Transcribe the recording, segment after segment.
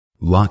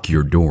Lock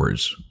your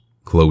doors,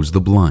 close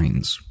the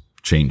blinds,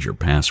 change your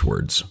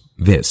passwords.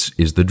 This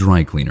is the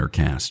Dry Cleaner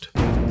Cast.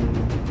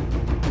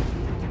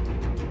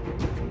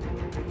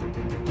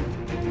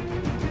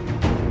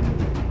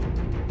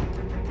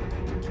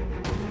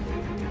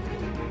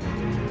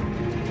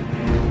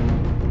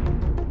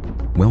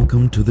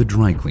 Welcome to the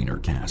Dry Cleaner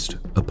Cast,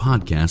 a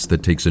podcast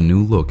that takes a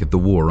new look at the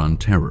war on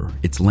terror,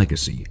 its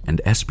legacy,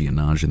 and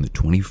espionage in the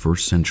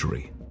 21st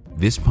century.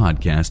 This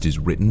podcast is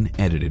written,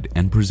 edited,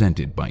 and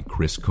presented by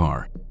Chris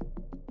Carr.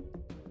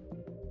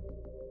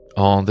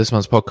 On this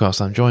month's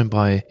podcast, I'm joined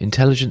by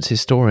intelligence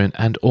historian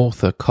and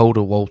author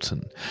Calder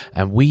Walton,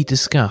 and we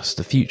discuss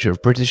the future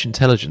of British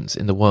intelligence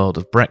in the world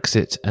of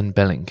Brexit and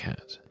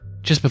Bellingcat.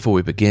 Just before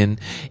we begin,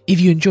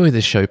 if you enjoy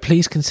this show,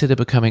 please consider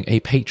becoming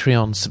a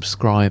Patreon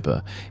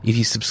subscriber. If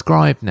you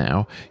subscribe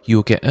now,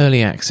 you'll get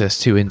early access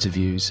to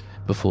interviews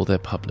before they're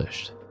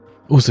published.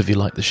 Also, if you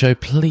like the show,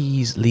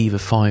 please leave a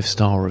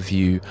 5-star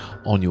review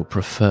on your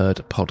preferred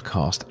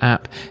podcast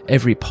app.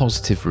 Every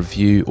positive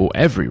review, or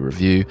every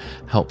review,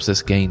 helps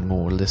us gain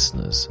more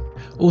listeners.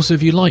 Also,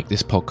 if you like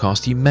this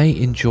podcast, you may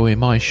enjoy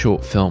my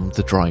short film,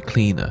 The Dry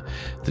Cleaner.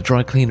 The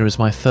Dry Cleaner is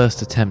my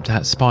first attempt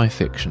at spy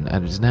fiction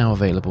and is now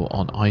available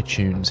on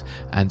iTunes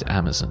and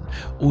Amazon.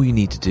 All you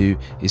need to do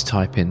is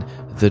type in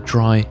The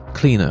Dry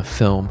Cleaner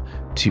film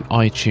to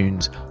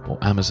iTunes or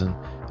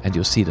Amazon and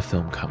you'll see the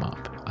film come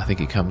up. I think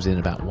it comes in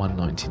about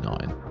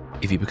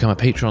 $1.99. If you become a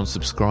Patreon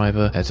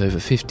subscriber at over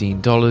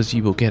 $15,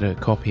 you will get a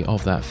copy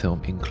of that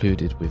film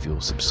included with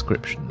your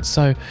subscription.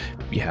 So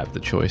you have the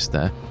choice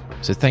there.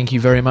 So thank you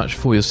very much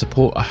for your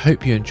support. I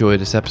hope you enjoyed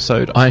this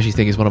episode. I actually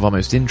think it's one of our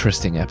most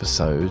interesting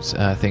episodes.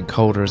 I think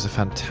Calder is a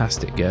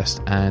fantastic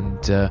guest, and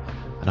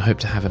I hope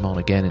to have him on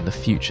again in the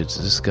future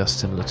to discuss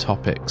similar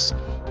topics.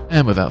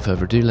 And without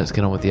further ado, let's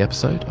get on with the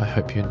episode. I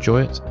hope you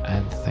enjoy it,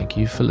 and thank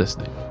you for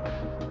listening.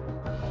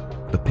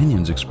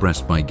 Opinions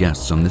expressed by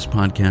guests on this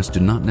podcast do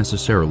not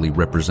necessarily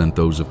represent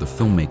those of the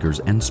filmmakers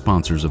and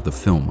sponsors of the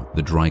film,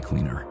 The Dry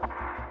Cleaner.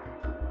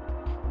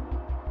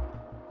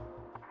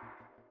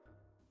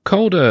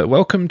 Calder,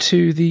 welcome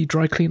to the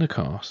Dry Cleaner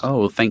Cast. Oh,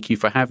 well, thank you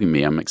for having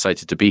me. I'm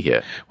excited to be here.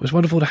 It was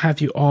wonderful to have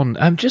you on.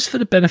 Just for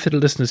the benefit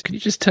of listeners, can you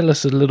just tell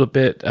us a little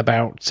bit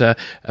about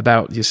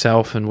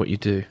yourself and what you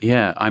do?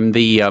 Yeah, I'm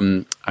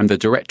the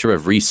director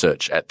of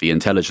research at the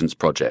Intelligence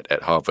Project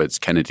at Harvard's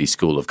Kennedy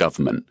School of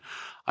Government.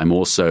 I'm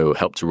also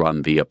helped to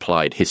run the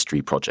Applied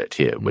History Project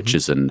here, which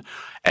is an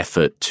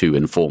effort to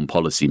inform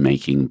policy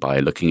making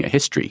by looking at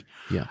history.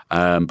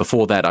 Yeah.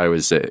 Before that, I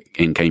was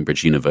in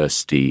Cambridge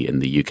University in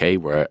the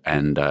UK,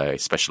 and I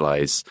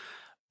specialized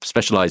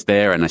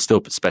there, and I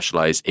still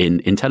specialize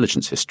in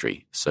intelligence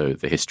history, so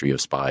the history of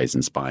spies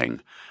and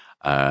spying.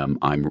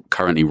 I'm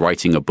currently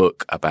writing a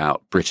book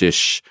about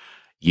British,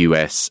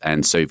 US,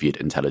 and Soviet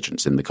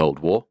intelligence in the Cold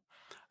War.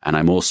 And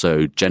I'm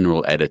also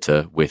general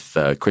editor with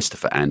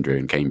Christopher Andrew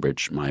in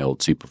Cambridge, my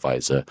old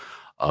supervisor,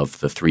 of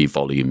the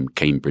 3-volume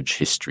Cambridge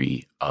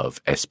History of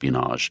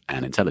Espionage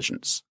and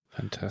Intelligence.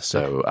 Fantastic.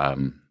 So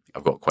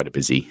I've got quite a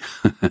busy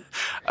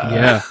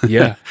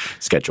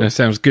schedule. That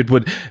sounds good.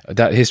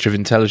 That history of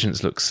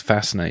intelligence looks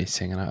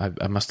fascinating, and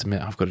I must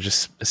admit I've got to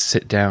just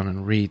sit down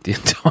and read the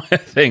entire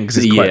thing because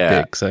it's quite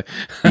big. So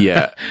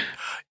yeah,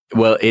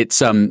 well,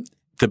 it's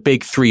the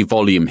big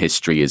 3-volume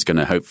history is going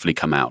to hopefully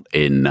come out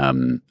in,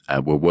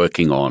 we're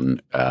working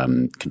on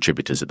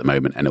contributors at the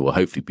moment, and it will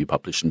hopefully be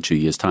published in 2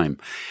 years' time.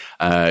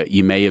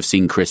 You may have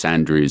seen Chris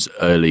Andrews'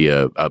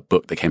 earlier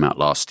book that came out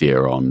last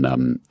year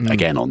on,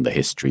 again, on the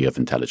history of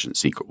intelligence,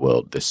 secret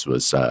world. This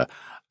was a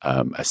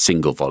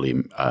single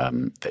volume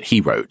that he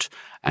wrote,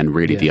 and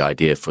really the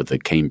idea for the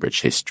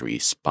Cambridge history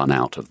spun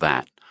out of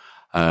that.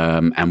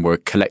 And we're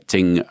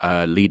collecting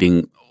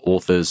leading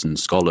authors and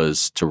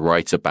scholars to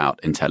write about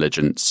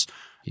intelligence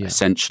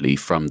essentially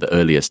from the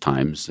earliest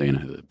times,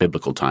 the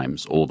biblical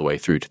times, all the way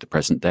through to the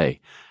present day,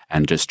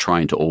 and just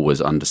trying to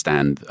always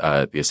understand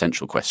the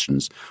essential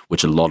questions,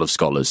 which a lot of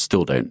scholars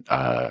still don't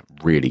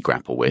really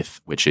grapple with,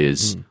 which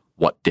is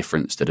what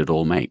difference did it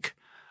all make?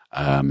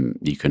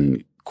 You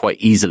can quite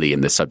easily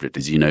in this subject,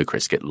 as you know,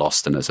 Chris, get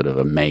lost in a sort of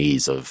a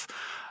maze of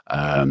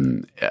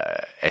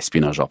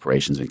espionage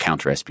operations and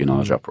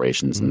counter-espionage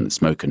operations and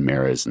smoke and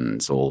mirrors, and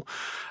it's all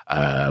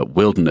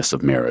wilderness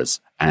of mirrors.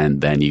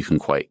 And then you can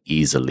quite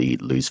easily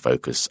lose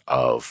focus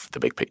of the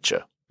big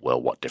picture.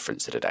 Well, what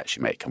difference did it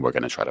actually make? And we're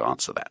going to try to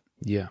answer that.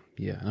 Yeah.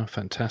 Oh,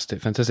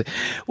 fantastic.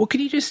 Well, can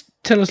you just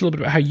tell us a little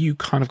bit about how you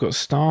kind of got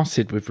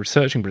started with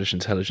researching British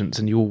intelligence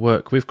and your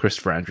work with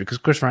Christopher Andrew? Because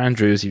Christopher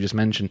Andrew, as you just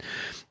mentioned,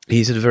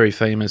 he's sort of very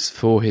famous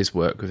for his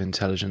work with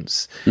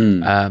intelligence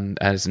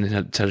as an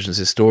intelligence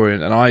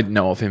historian. And I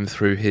know of him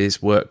through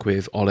his work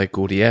with Oleg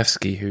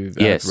Gordievsky, who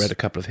read a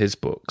couple of his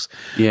books.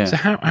 Yeah. So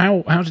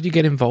how did you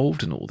get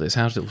involved in all this?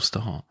 How did it all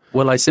start?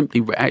 Well, I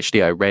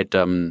read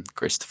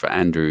Christopher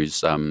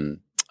Andrews'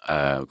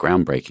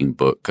 groundbreaking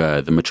book,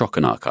 The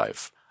Metrocan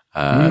Archive,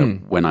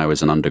 when I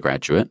was an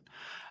undergraduate.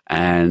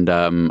 And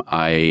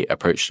I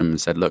approached him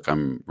and said, look,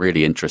 I'm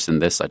really interested in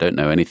this. I don't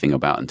know anything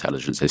about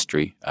intelligence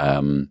history,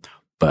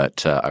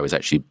 but I was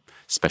actually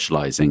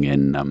specializing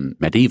in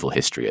medieval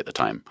history at the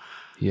time.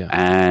 Yeah.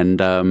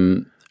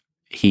 And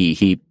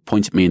he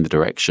pointed me in the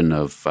direction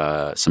of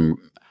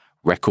some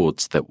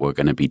records that were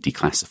going to be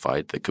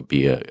declassified that could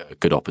be a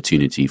good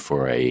opportunity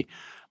for a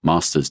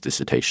master's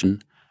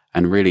dissertation.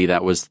 And really,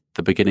 that was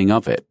the beginning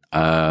of it.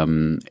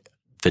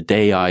 The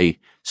day I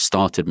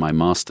started my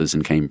master's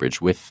in Cambridge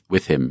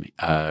with him,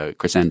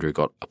 Chris Andrew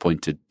got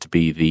appointed to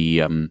be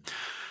the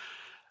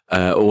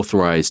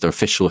authorized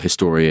official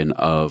historian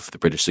of the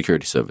British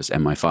Security Service,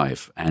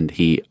 MI5. And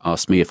he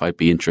asked me if I'd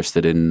be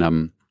interested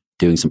in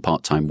doing some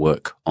part-time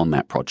work on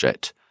that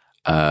project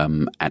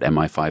at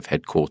MI5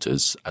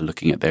 headquarters,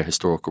 looking at their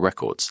historical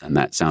records. And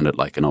that sounded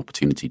like an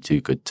opportunity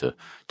too good to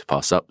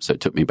pass up. So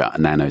it took me about a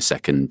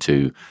nanosecond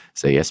to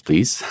say, yes,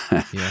 please.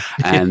 Yeah.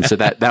 And so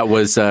that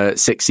was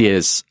 6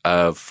 years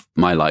of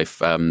my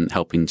life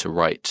helping to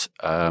write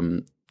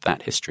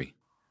that history.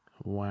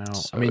 Wow.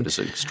 So it was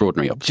an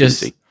extraordinary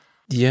opportunity.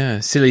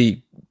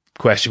 Silly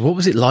question. What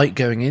was it like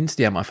going into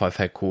the MI5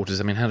 headquarters?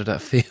 I mean, how did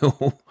that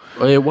feel?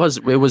 Well, it was,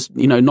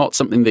 not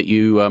something that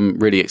you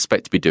really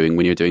expect to be doing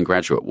when you're doing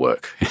graduate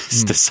work.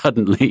 Is to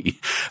suddenly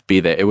be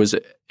there. It was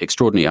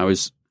extraordinary. I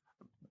was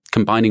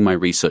combining my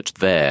research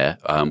there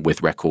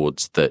with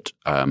records that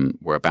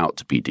were about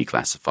to be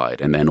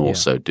declassified, and then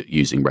also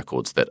using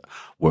records that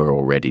were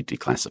already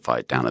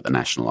declassified down at the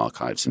National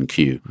Archives in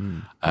Kew.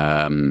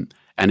 And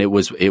it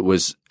was,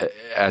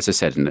 as I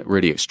said, a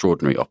really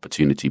extraordinary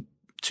opportunity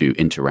to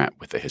interact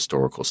with the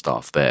historical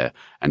staff there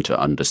and to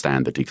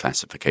understand the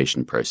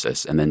declassification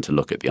process, and then to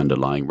look at the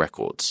underlying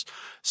records.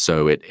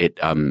 So it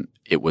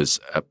was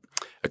a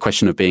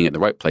question of being at the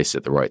right place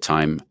at the right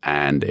time,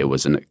 and it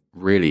was a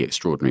really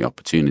extraordinary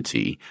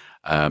opportunity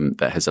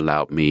that has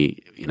allowed me,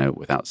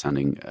 without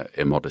sounding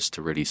immodest,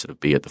 to really sort of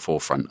be at the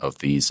forefront of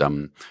these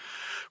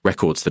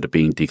records that are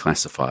being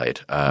declassified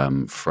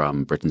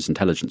from Britain's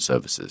intelligence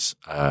services.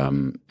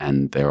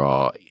 And there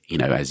are,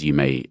 as you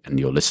may and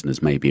your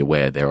listeners may be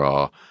aware, there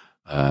are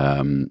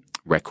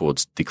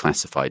records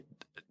declassified,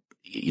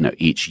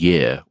 each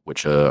year,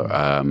 which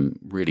are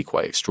really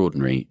quite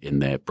extraordinary in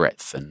their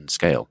breadth and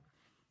scale.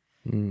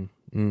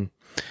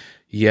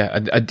 Yeah,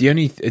 and the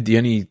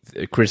only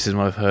criticism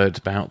I've heard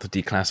about the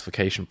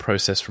declassification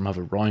process from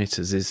other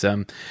writers is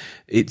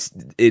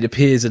it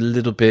appears a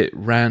little bit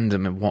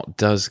random in what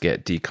does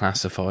get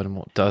declassified and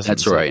what doesn't.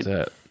 That's right.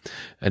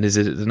 And is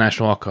it at the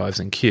National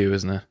Archives in Kew,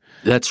 isn't it?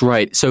 That's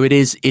right. So it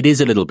is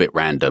a little bit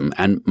random,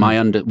 and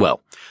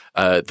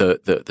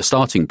the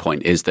starting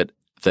point is that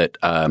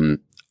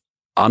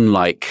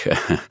unlike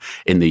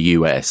in the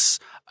US.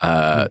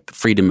 The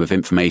Freedom of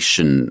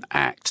Information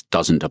Act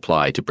doesn't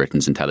apply to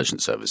Britain's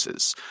intelligence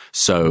services.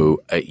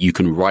 So you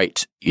can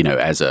write,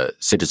 as a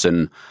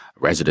citizen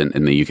resident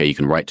in the UK, you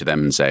can write to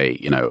them and say,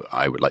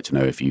 I would like to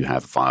know if you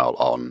have a file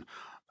on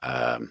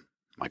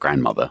my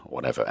grandmother or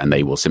whatever, and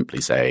they will simply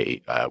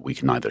say, we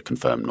can neither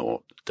confirm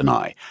nor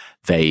deny.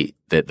 The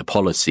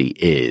policy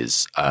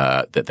is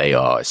that they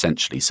are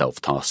essentially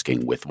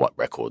self-tasking with what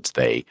records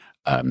they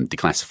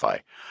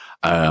declassify.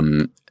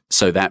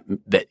 So that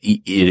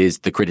it is,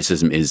 the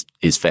criticism is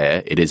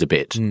fair. It is a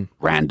bit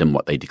random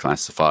what they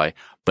declassify,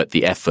 but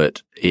the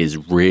effort is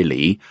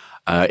really,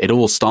 it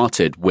all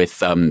started with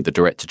the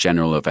Director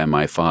General of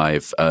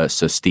MI5,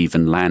 Sir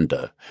Stephen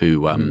Lander,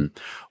 who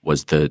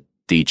was the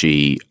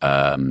DG,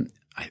 I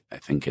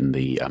think in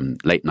the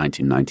late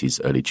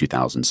 1990s, early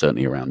 2000s,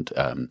 certainly around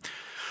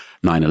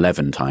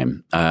 9/11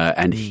 time.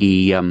 And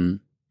he's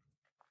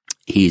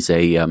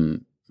a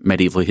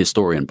medieval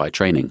historian by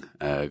training,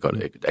 got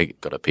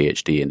a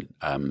PhD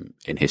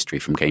in history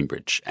from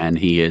Cambridge, and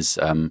he is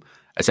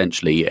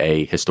essentially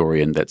a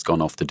historian that's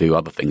gone off to do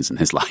other things in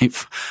his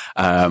life.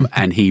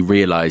 And he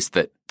realized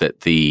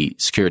that the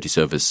Security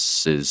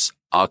Services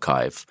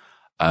archive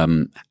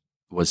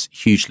was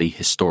hugely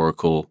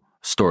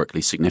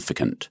historically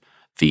significant.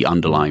 The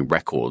underlying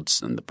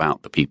records and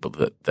about the people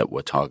that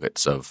were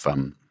targets of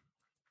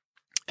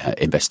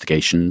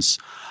investigations,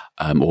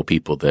 or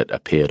people that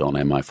appeared on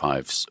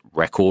MI5's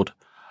record,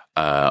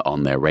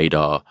 on their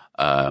radar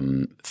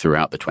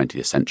throughout the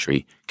 20th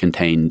century,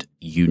 contained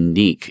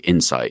unique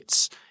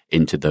insights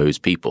into those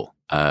people,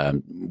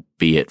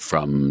 be it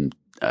from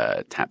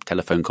tap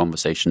telephone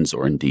conversations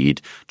or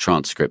indeed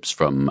transcripts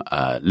from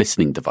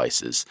listening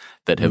devices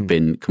that have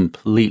been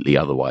completely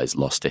otherwise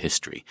lost to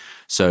history.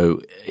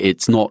 So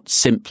it's not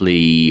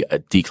simply a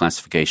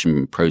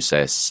declassification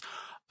process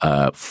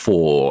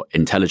for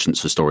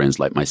intelligence historians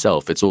like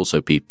myself. It's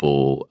also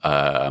people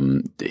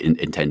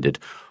intended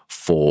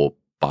for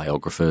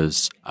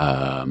biographers,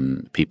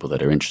 people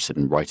that are interested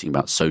in writing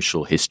about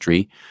social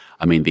history.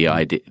 I mean, the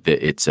idea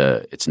that it's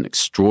an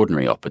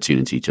extraordinary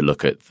opportunity to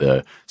look at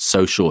the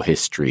social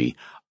history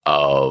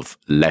of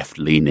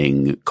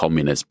left-leaning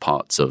communist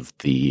parts of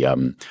the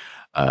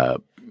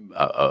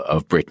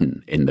of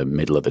Britain in the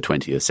middle of the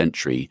 20th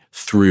century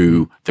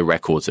through the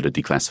records that are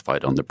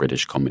declassified on the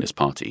British Communist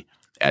Party.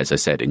 As I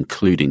said,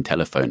 including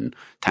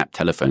tap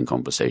telephone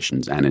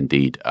conversations and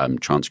indeed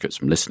transcripts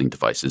from listening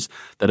devices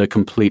that are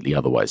completely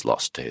otherwise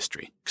lost to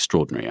history.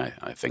 Extraordinary,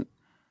 I think.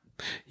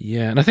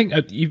 Yeah, and I think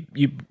you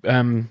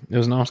there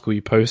was an article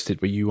you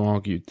posted where you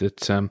argued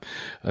that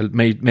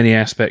many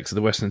aspects of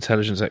the Western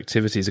intelligence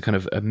activities are kind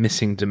of a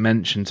missing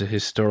dimension to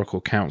historical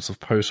accounts of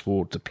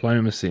post-war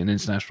diplomacy and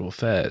international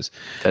affairs.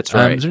 That's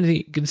right. Is there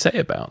anything you can say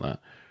about that?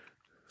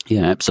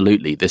 Yeah,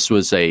 absolutely. This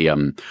was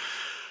an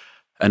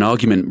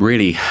argument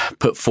really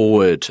put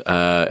forward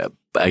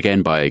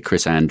again by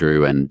Chris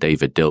Andrew and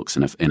David Dilks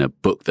in a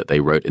book that they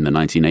wrote in the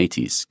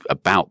 1980s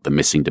about the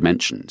missing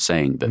dimension,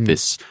 saying that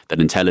that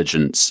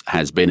intelligence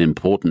has been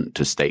important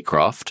to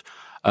statecraft,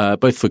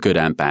 both for good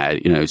and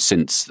bad,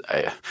 since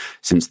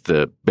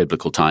the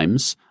biblical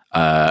times,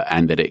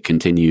 and that it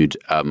continued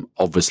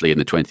obviously in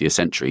the 20th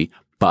century,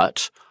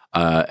 but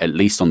at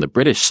least on the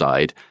British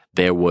side,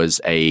 there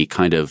was a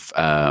kind of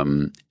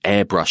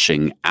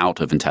airbrushing out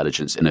of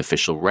intelligence in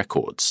official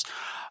records.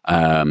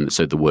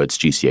 So the words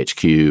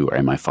GCHQ or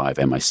MI5,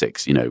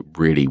 MI6,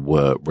 really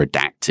were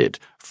redacted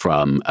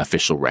from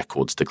official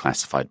records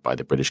declassified by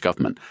the British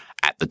government.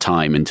 At the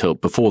time, until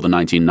before the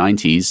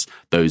 1990s,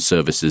 those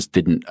services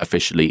didn't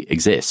officially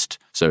exist.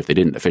 So if they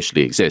didn't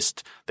officially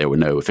exist, there were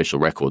no official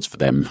records for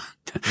them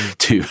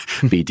to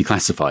be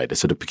declassified, a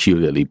sort of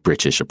peculiarly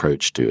British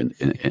approach to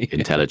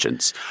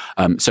intelligence.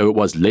 So it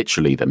was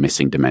literally the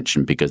missing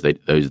dimension because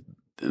the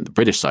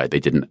British side, they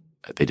didn't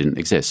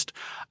exist.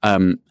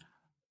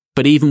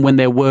 But even when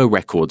there were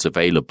records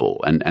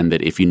available and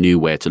that if you knew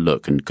where to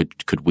look and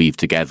could weave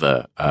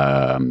together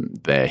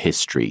their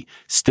history,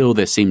 still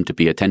there seemed to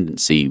be a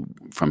tendency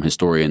from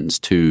historians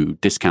to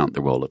discount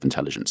the role of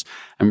intelligence.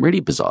 And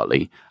really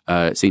bizarrely,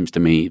 it seems to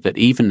me that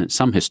even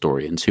some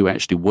historians who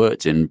actually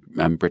worked in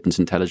Britain's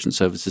intelligence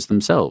services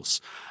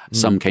themselves,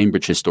 some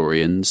Cambridge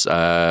historians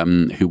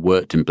who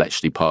worked in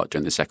Bletchley Park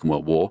during the Second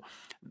World War,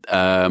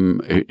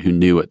 who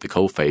knew at the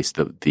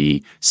coalface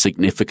the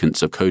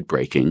significance of code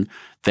breaking,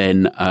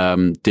 then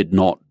did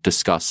not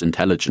discuss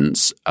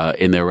intelligence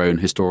in their own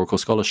historical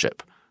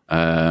scholarship,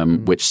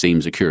 which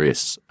seems a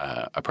curious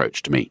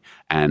approach to me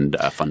and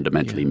a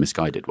fundamentally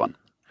misguided one.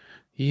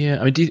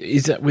 Yeah, I mean,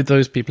 is that with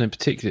those people in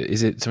particular?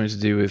 Is it something to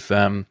do with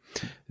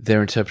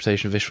their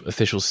interpretation of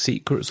official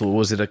secrets, or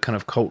was it a kind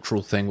of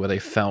cultural thing where they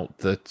felt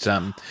that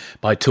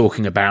by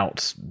talking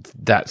about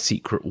that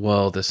secret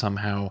world, they're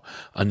somehow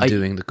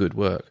undoing the good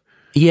work?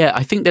 Yeah,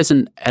 I think there's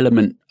an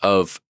element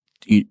of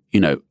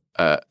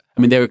I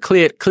mean,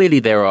 clearly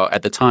there are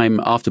at the time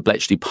after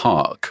Bletchley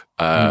Park,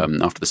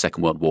 after the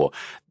Second World War,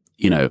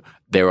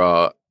 there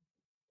are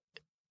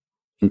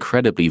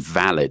incredibly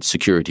valid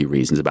security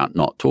reasons about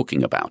not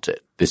talking about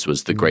it. This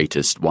was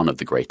one of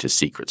the greatest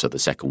secrets of the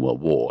Second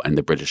World War, and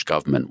the British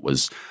government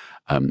was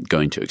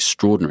going to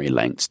extraordinary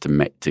lengths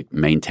to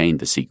maintain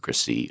the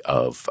secrecy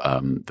of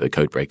the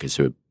codebreakers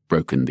who had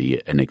broken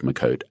the Enigma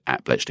code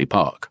at Bletchley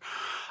Park.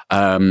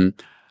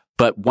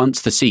 But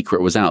once the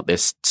secret was out,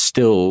 there's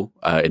still,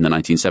 in the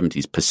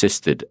 1970s,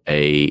 persisted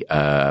a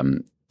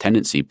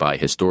tendency by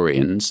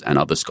historians and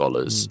other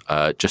scholars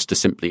just to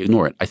simply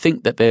ignore it. I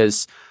think that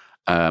there's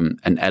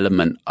an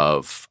element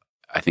of,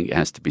 I think it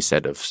has to be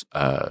said, of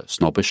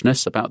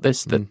snobbishness about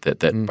this,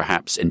 that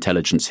perhaps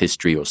intelligence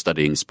history or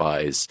studying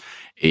spies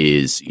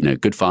is,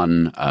 good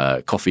fun,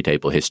 coffee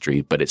table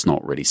history, but it's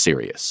not really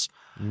serious.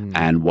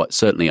 And what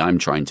certainly I'm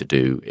trying to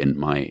do in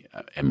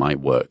my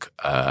work,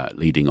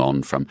 leading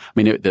on from,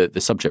 the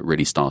subject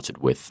really started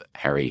with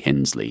Harry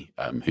Hinsley,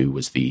 who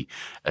was the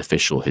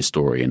official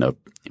historian of,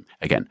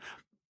 again,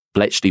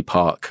 Bletchley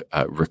Park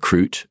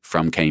recruit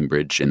from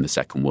Cambridge in the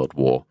Second World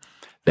War,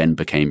 then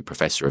became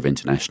Professor of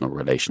International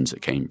Relations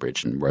at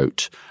Cambridge and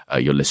wrote,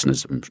 your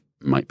listeners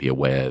might be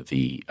aware,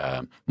 the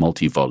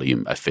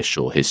multi-volume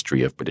official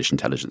history of British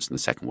intelligence in the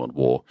Second World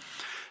War.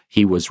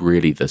 He was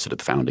really the sort of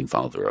the founding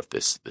father of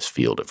this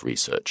field of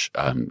research.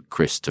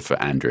 Christopher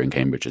Andrew in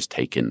Cambridge has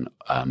taken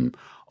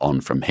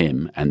on from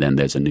him, and then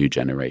there's a new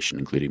generation,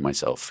 including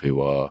myself, who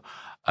are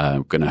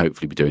going to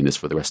hopefully be doing this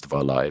for the rest of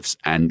our lives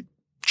and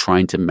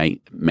trying to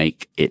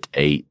make it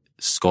a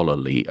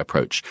scholarly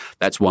approach.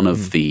 That's one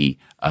of the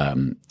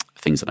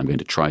things that I'm going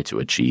to try to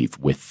achieve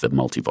with the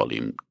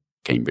multi-volume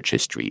Cambridge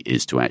history,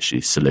 is to actually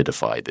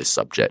solidify this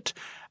subject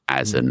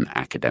as an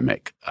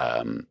academic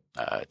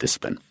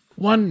discipline.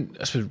 One,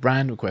 I suppose,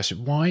 random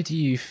question. Why do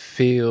you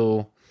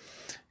feel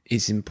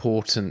it's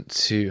important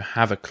to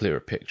have a clearer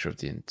picture of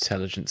the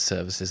intelligence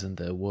services and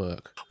their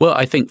work? Well,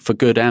 I think for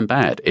good and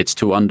bad. It's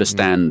to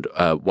understand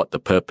what the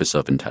purpose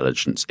of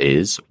intelligence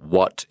is,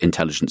 what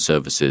intelligence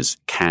services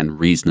can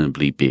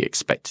reasonably be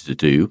expected to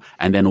do,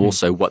 and then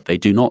also what they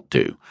do not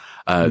do.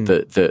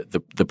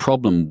 The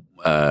problem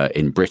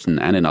in Britain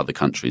and in other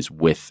countries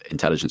with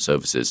intelligence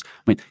services,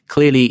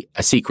 clearly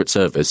a secret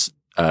service,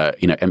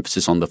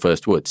 emphasis on the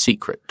first word,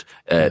 secret.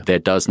 There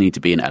does need to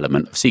be an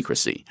element of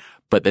secrecy,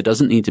 but there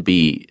doesn't need to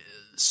be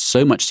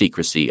so much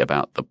secrecy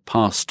about the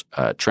past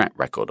track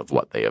record of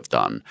what they have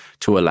done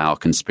to allow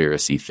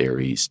conspiracy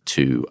theories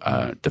to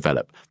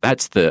develop.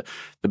 That's the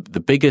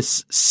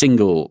biggest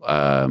single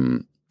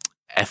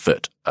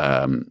effort,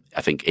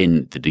 I think,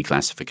 in the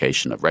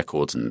declassification of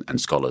records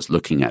and scholars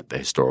looking at the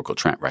historical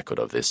track record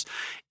of this,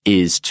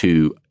 is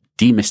to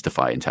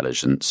demystify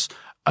intelligence,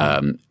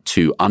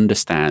 to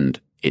understand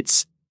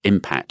its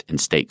impact in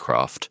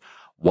statecraft,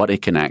 what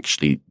it can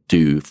actually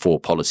do for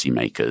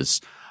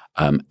policymakers,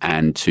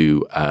 and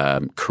to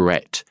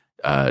correct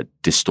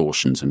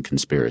distortions and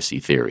conspiracy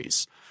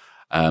theories.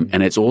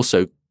 And it's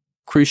also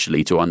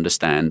crucially to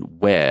understand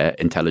where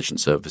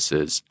intelligence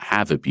services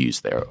have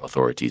abused their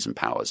authorities and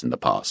powers in the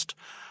past,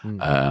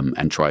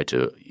 and try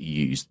to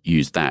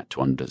use that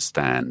to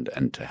understand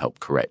and to help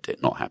correct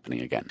it not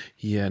happening again.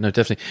 Yeah, no,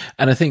 definitely.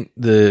 And I think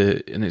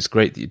and it's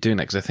great that you're doing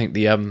that, because I think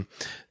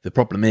the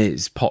problem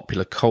is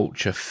popular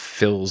culture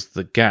fills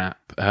the gap.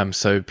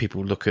 So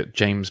people look at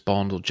James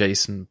Bond or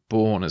Jason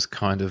Bourne as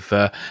kind of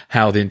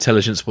how the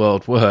intelligence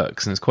world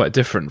works, and it's quite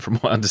different from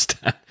what I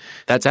understand.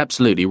 That's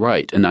absolutely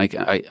right. And I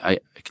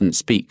can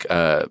speak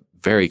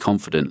very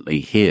confidently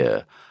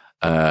here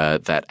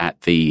that at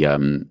the,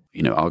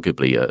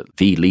 arguably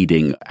the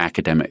leading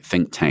academic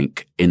think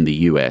tank in the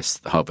US,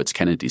 the Harvard's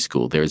Kennedy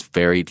School, there is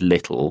very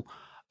little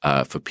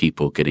for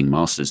people getting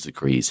master's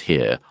degrees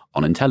here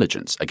on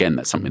intelligence. Again,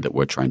 that's something that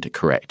we're trying to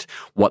correct.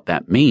 What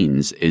that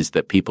means is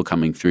that people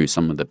coming through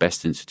some of the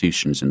best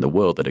institutions in the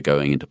world that are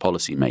going into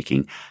policy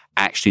making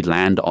actually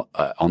land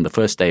on the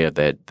first day of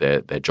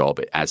their job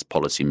as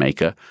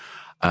policymaker,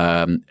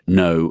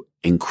 know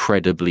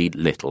incredibly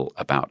little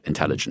about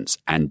intelligence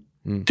and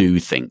do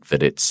think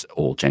that it's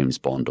all James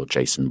Bond or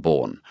Jason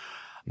Bourne,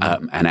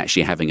 and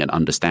actually having an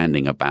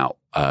understanding about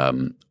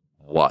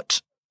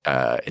what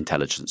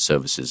intelligence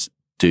services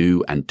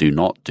do and do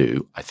not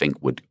do, I think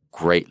would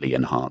greatly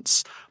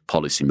enhance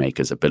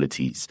policymakers'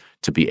 abilities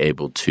to be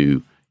able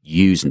to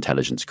use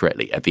intelligence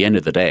correctly. At the end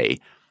of the day,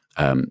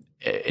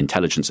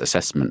 intelligence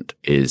assessment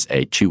is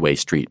a two-way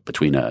street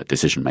between a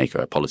decision maker,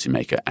 a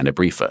policymaker, and a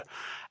briefer.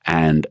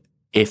 And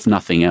if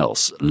nothing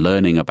else,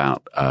 learning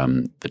about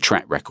the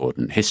track record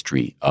and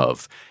history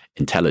of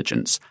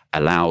intelligence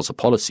allows a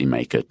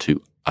policymaker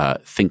to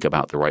think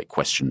about the right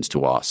questions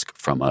to ask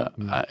from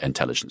an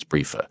intelligence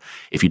briefer.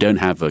 If you don't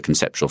have a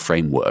conceptual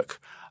framework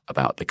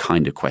about the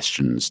kind of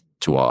questions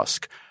to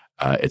ask,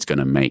 it's going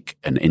to make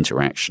an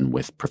interaction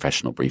with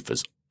professional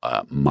briefers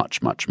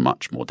much, much,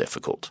 much more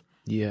difficult.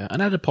 Yeah,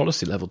 and at a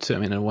policy level too. I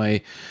mean, in a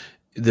way,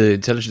 the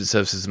intelligence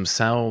services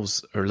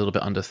themselves are a little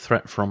bit under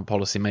threat from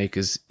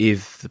policymakers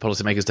if the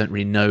policymakers don't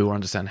really know or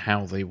understand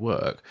how they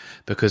work.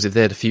 Because if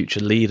they're the future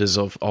leaders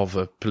of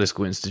a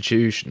political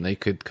institution, they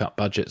could cut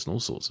budgets and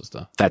all sorts of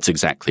stuff. That's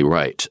exactly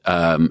right.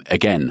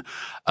 Again,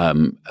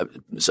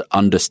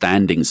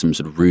 understanding some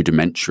sort of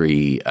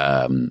rudimentary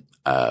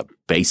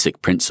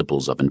basic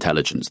principles of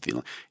intelligence,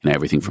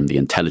 everything from the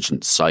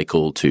intelligence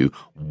cycle to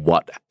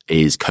what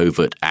is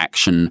covert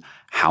action,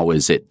 how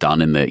is it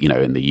done in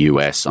the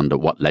US, under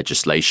what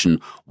legislation,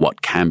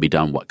 what can be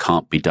done, what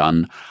can't be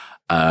done.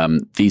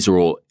 These are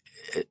all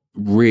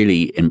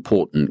really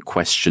important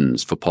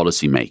questions for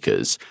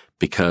policymakers,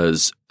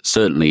 because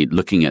certainly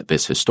looking at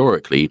this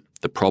historically,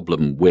 the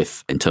problem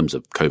in terms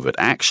of covert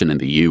action in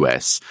the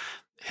US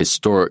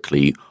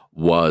historically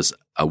was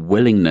a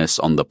willingness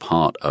on the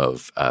part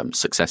of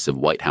successive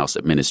White House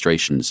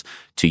administrations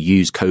to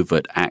use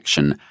covert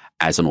action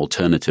as an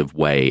alternative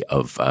way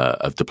of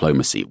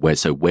diplomacy.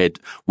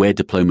 Where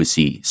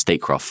diplomacy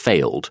statecraft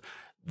failed,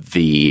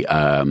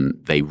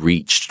 they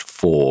reached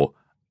for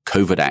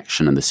covert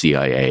action and the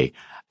CIA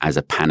as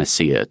a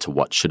panacea to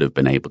what should have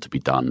been able to be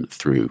done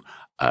through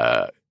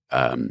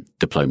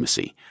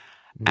diplomacy.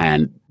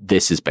 And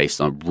this is based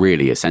on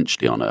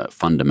essentially on a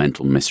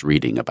fundamental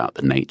misreading about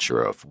the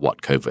nature of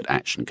what covert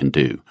action can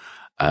do.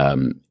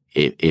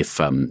 If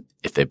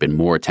there'd been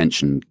more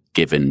attention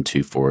given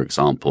to, for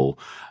example,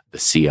 the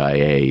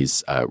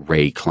CIA's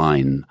Ray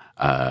Klein,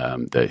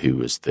 who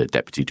was the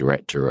deputy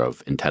director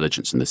of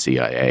intelligence in the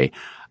CIA,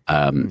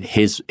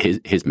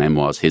 his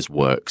memoirs, his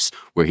works,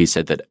 where he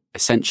said that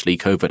essentially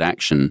covert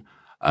action,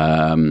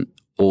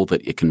 all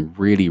that it can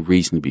really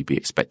reasonably be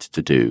expected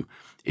to do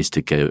is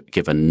to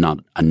give a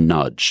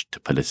nudge to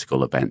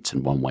political events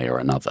in one way or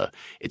another.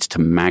 It's to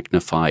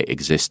magnify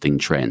existing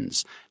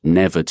trends,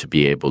 never to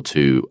be able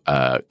to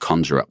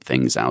conjure up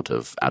things out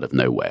of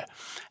nowhere.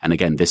 And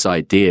again, this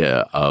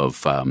idea of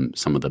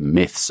some of the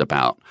myths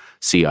about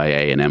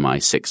CIA and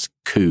MI6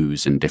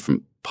 coups in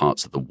different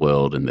parts of the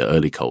world in the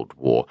early Cold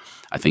War,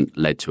 I think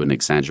led to an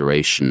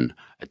exaggeration,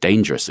 a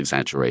dangerous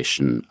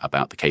exaggeration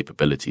about the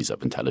capabilities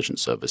of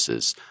intelligence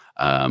services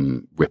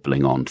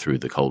rippling on through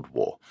the Cold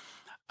War.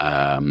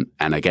 And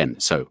again,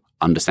 so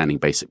understanding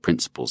basic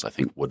principles, I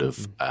think, would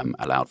have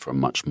allowed for a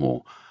much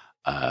more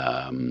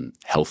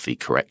healthy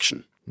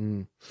correction.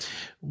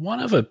 One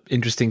other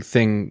interesting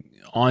thing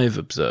I've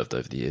observed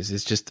over the years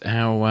is just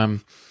how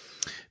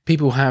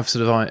people have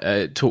sort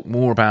of talked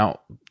more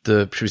about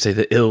should we say,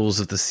 the ills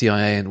of the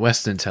CIA and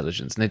Western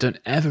intelligence, and they don't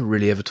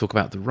ever talk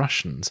about the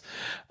Russians,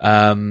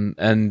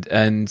 and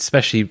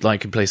especially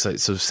like in places like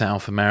sort of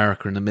South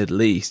America and the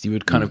Middle East, you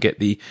would kind of get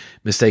the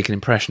mistaken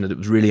impression that it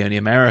was really only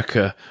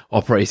America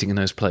operating in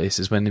those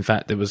places, when in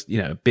fact there was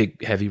a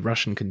big heavy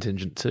Russian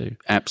contingent too.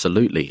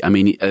 Absolutely. I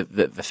mean,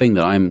 the thing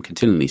that I'm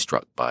continually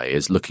struck by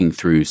is looking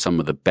through some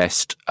of the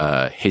best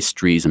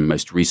histories and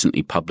most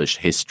recently published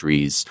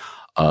histories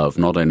of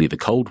not only the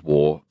Cold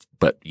War,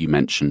 but you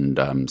mentioned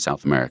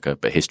South America,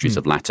 but histories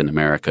of Latin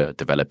America,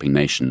 developing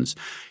nations,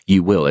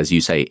 you will, as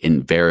you say,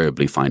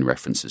 invariably find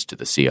references to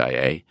the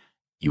CIA.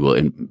 You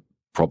will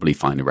probably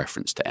find a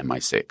reference to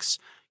MI6.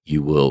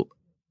 You will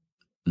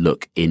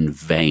look in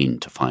vain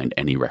to find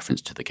any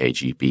reference to the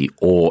KGB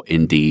or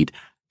indeed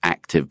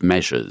active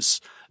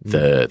measures,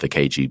 the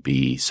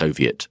KGB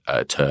Soviet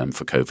term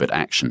for covert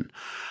action.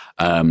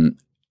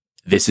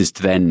 This is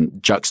then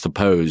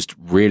juxtaposed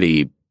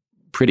really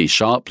pretty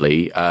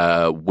sharply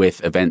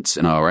with events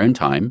in our own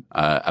time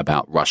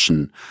about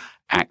Russian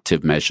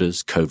active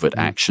measures, covert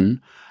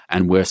action,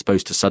 and we're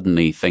supposed to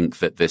suddenly think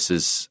that this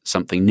is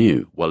something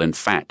new. Well, in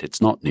fact, it's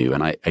not new.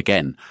 And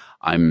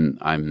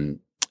I'm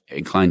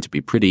inclined to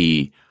be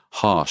pretty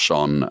harsh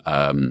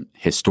on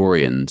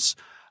historians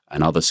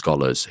and other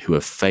scholars who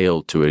have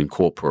failed to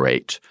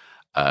incorporate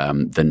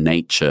the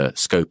nature,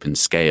 scope, and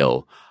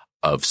scale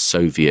of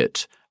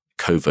Soviet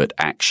covert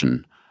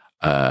action,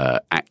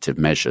 active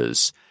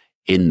measures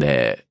in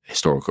their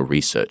historical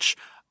research,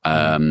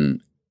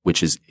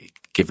 which has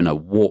given a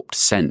warped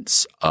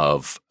sense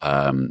of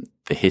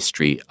the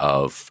history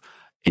of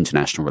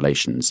international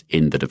relations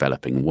in the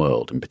developing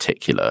world in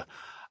particular,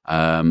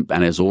 and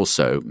has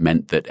also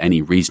meant that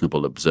any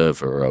reasonable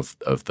observer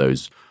of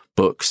those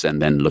books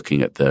and then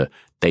looking at the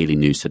daily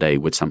news today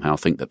would somehow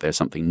think that there's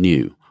something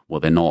new. Well,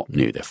 they're not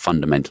new. They're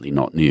fundamentally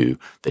not new.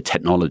 The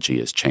technology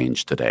has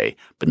changed today,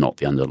 but not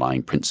the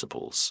underlying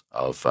principles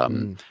of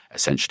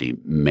essentially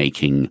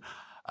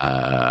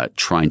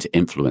trying to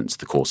influence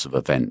the course of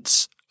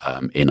events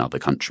in other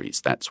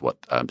countries. That's what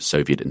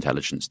Soviet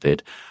intelligence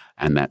did,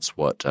 and that's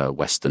what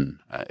Western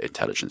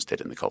intelligence did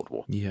in the Cold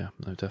War. Yeah,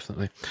 no,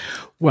 definitely.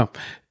 Well,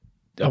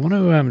 I want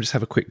to just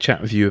have a quick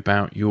chat with you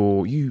about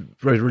you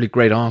wrote a really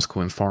great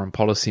article in Foreign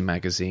Policy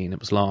magazine. It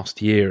was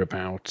last year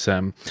about,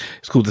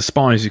 it's called The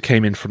Spies Who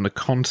Came In From the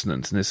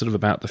Continent, and it's sort of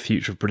about the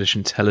future of British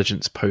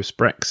intelligence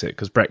post-Brexit,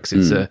 because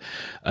Brexit's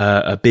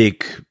a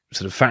big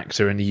sort of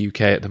factor in the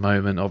UK at the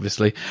moment,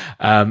 obviously,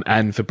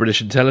 and for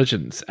British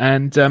intelligence.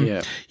 And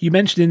you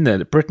mentioned in there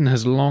that Britain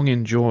has long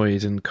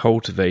enjoyed and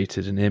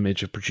cultivated an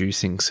image of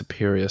producing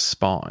superior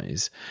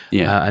spies,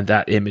 and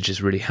that image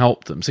has really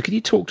helped them. So can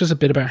you talk to us a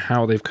bit about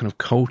how they've kind of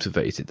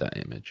cultivated that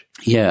image?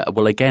 Yeah,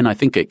 well, again, I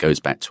think it goes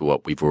back to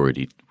what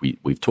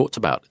we've talked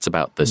about. It's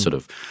about the sort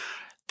of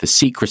the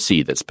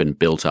secrecy that's been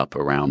built up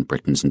around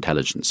Britain's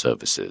intelligence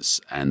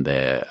services and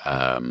their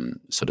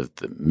sort of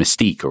the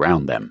mystique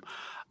around them.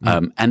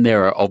 And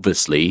there are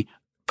obviously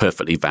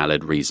perfectly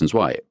valid reasons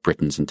why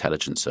Britain's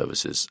intelligence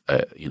services,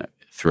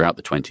 throughout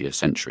the 20th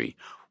century,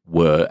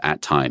 were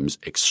at times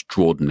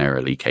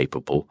extraordinarily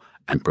capable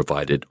and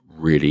provided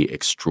really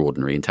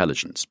extraordinary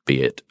intelligence,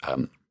 be it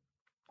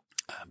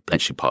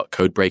Bletchley Park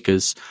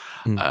codebreakers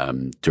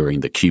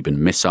during the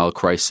Cuban Missile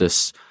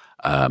Crisis,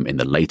 in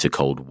the later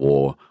Cold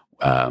War,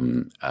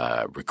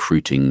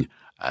 recruiting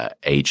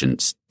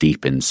agents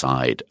deep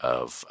inside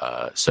of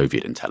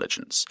Soviet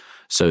intelligence.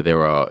 So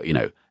there are,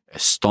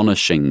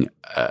 astonishing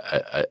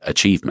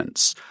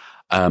achievements.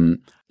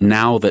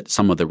 Now that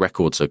some of the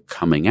records are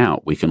coming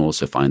out, we can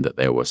also find that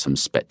there were some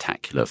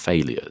spectacular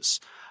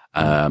failures.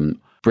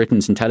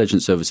 Britain's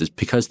intelligence services,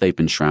 because they've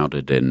been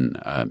shrouded in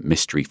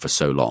mystery for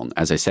so long,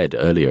 as I said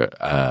earlier,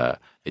 the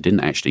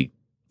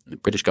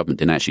British government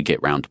didn't actually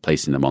get round to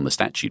placing them on the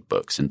statute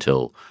books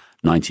until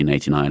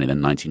 1989 and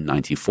then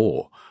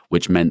 1994,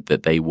 which meant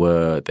that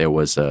there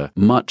was a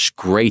much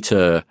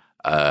greater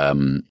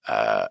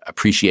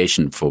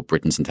appreciation for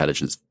Britain's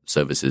intelligence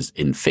services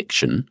in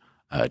fiction,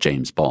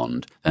 James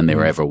Bond, than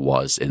there ever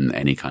was in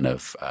any kind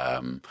of,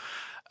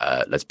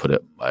 let's put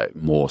it,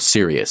 more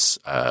serious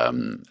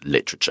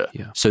literature.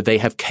 Yeah. So they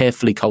have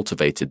carefully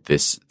cultivated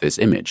this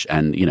image,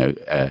 and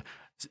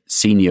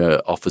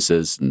senior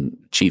officers and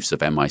chiefs of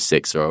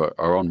MI6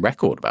 are on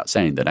record about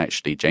saying that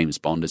actually James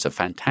Bond is a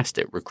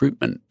fantastic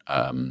recruitment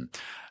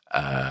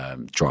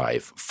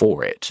drive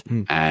for it,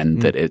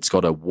 and that it's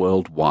got a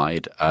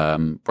worldwide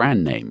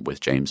brand name with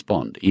James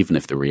Bond, even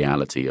if the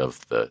reality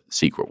of the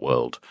secret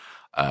world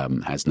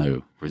has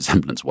no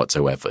resemblance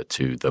whatsoever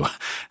to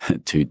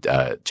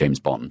James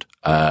Bond.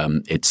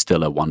 It's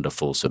still a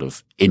wonderful sort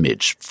of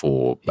image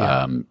for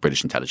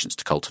British intelligence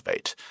to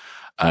cultivate.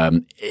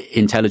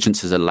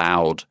 Intelligence has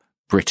allowed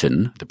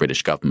Britain, the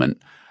British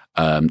government,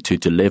 to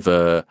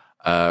deliver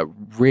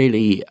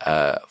really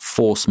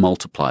force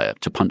multiplier,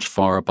 to punch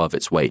far above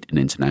its weight in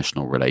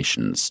international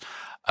relations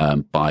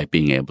by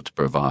being able to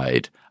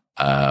provide,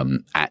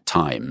 at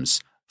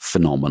times,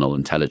 phenomenal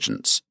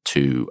intelligence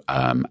to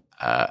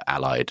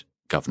allied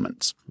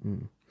governments.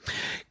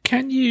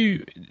 Can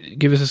you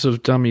give us a sort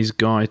of dummy's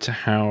guide to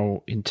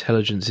how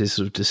intelligence is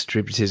sort of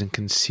distributed and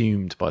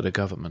consumed by the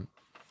government?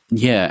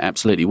 Yeah,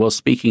 absolutely. Well,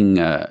 speaking,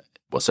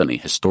 certainly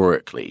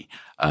historically,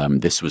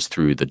 this was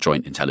through the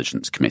Joint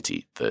Intelligence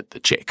Committee, the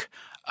JIC.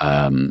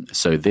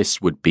 So this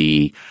would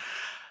be,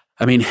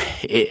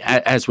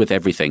 as with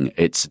everything,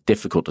 it's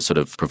difficult to sort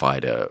of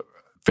provide a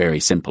very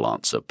simple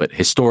answer. But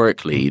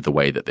historically, the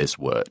way that this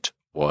worked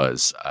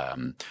was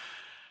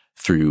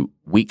through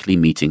weekly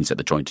meetings at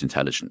the Joint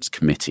Intelligence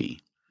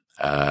Committee,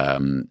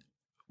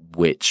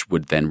 which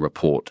would then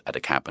report at a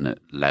cabinet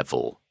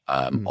level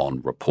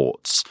on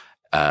reports,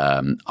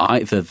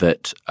 either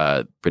that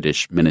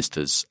British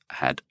ministers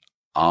had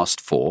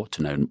asked for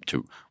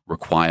to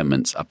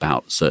requirements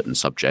about certain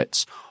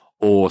subjects,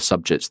 or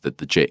subjects that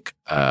the JIC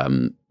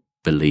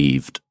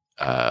believed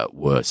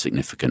were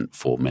significant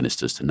for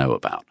ministers to know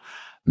about.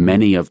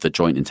 Many of the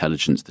joint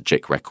intelligence, the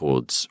JIC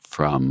records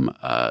from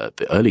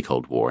the early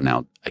Cold War are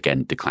now,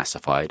 again,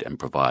 declassified and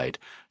provide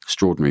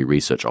extraordinary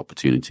research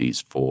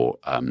opportunities for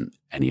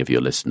any of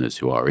your listeners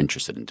who are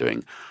interested in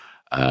doing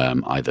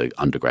either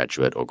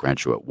undergraduate or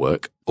graduate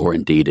work, or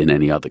indeed in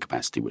any other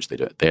capacity which they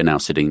do. They're now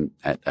sitting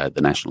at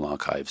the National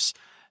Archives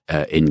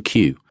in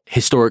Kew.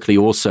 Historically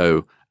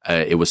also,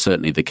 it was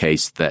certainly the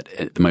case that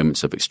at the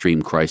moments of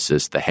extreme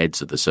crisis, the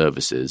heads of the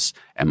services,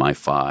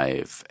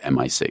 MI5,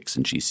 MI6,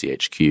 and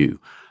GCHQ,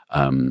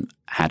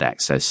 had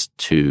access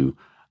to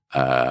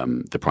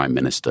the Prime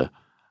Minister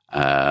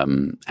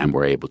and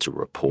were able to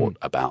report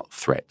about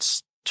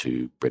threats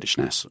to British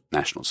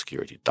national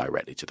security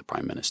directly to the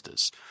Prime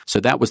Ministers. So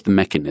that was the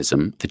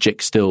mechanism. The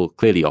JIC still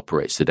clearly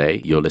operates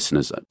today. Your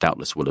listeners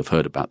doubtless will have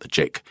heard about the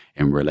JIC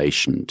in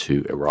relation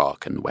to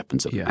Iraq and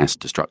weapons of mass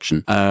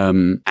destruction.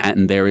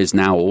 And there is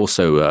now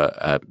also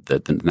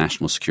the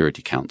National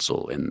Security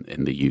Council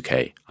in the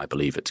UK, I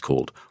believe it's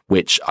called,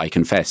 which I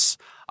confess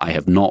I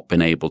have not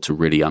been able to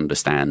really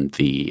understand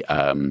the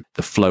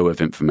flow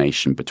of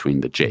information between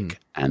the JIC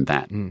and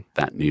that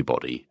new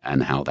body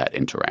and how that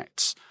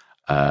interacts.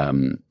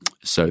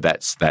 So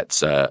that's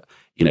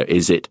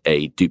is it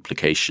a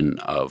duplication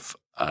of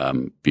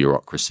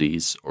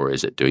bureaucracies, or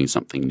is it doing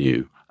something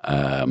new?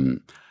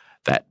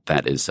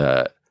 That is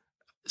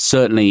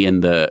certainly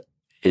in the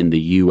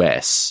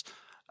US.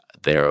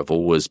 There have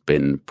always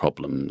been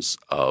problems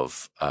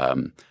of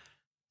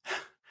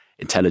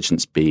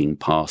intelligence being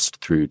passed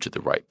through to the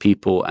right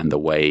people, and the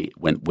way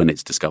when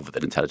it's discovered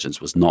that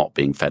intelligence was not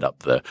being fed up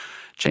the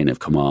chain of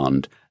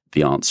command,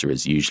 the answer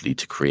is usually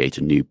to create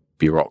a new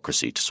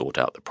bureaucracy to sort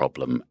out the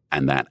problem,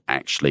 and that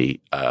actually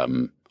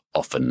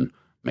often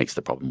makes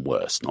the problem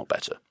worse, not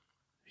better.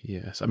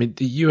 Yes. I mean,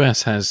 the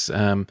US has,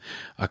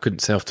 I couldn't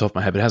say off the top of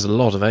my head, but it has a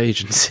lot of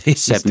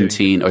agencies.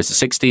 17, or is it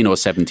 16 or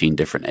 17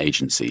 different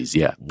agencies?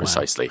 Yeah, wow.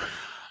 Precisely.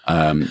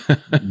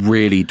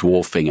 Really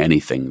dwarfing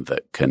anything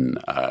that can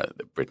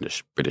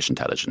British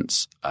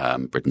intelligence,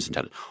 Britain's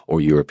intelligence, or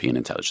European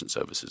intelligence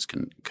services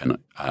can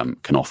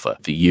offer.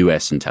 The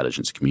US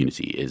intelligence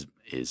community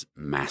is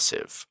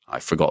massive.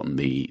 I've forgotten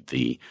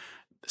the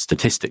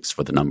statistics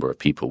for the number of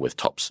people with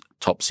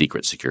top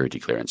secret security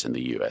clearance in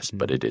the US,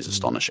 but it is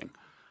astonishing.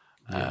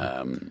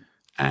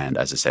 And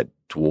as I said,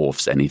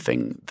 dwarfs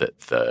anything that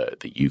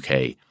the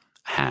UK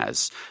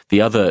has.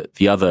 The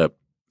other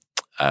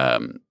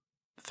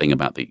thing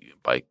about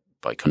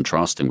by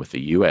contrasting with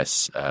the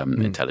US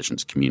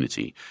intelligence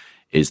community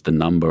is the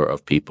number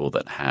of people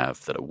that are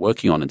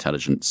working on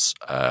intelligence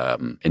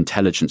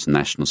and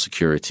national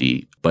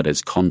security, but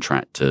as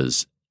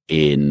contractors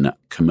in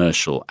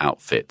commercial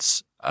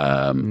outfits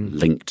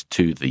linked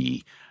to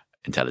the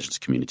intelligence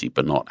community,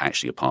 but not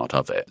actually a part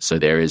of it. So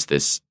there is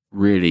this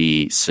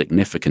really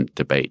significant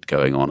debate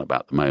going on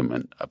about the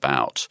moment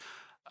about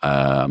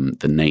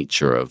the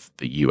nature of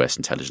the U.S.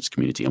 intelligence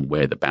community and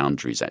where the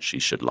boundaries actually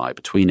should lie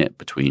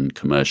between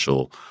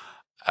commercial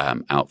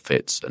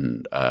outfits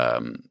and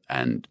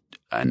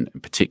in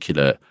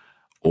particular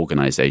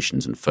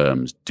organizations and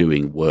firms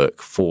doing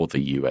work for the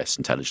U.S.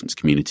 intelligence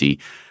community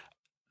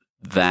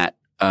that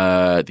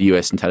the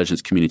U.S.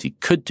 intelligence community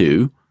could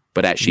do,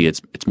 but actually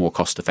it's more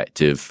cost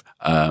effective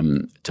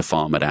to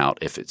farm it out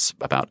if it's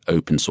about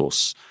open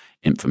source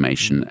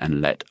information and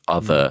let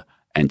other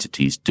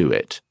entities do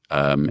it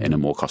in a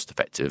more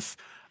cost-effective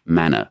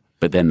manner.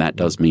 But then that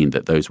does mean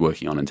that those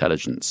working on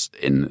intelligence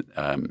in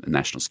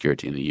national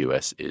security in the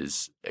US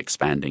is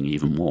expanding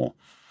even more.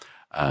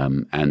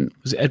 And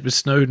was it Edward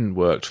Snowden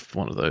worked for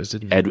one of those,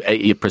 didn't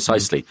he?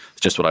 Precisely.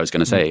 It's just what I was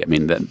going to say. I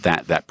mean,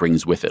 that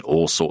brings with it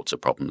all sorts of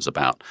problems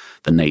about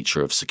the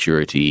nature of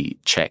security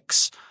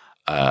checks,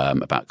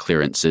 about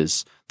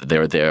clearances.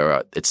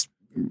 It's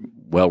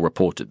well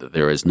reported that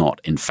there is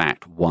not, in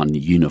fact, one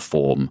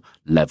uniform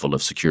level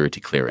of security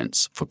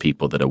clearance for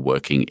people that are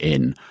working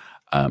in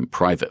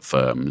private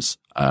firms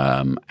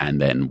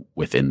and then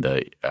within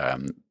the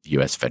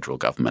U.S. federal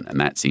government. And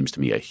that seems to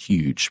me a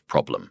huge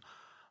problem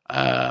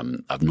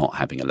of not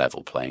having a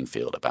level playing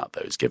field about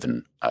those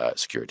given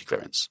security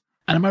clearance.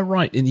 And am I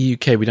right, in the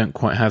UK we don't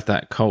quite have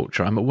that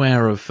culture? I'm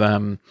aware of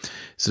sort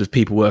of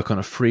people work on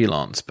a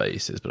freelance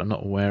basis, but I'm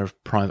not aware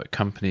of private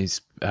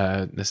companies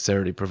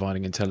necessarily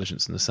providing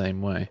intelligence in the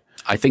same way.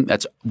 I think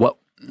that's what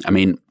 – I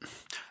mean,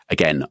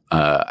 again,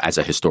 as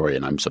a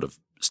historian, I'm sort of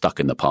stuck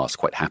in the past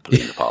quite happily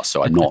in the past.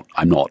 So I'm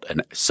not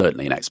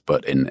certainly an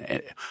expert in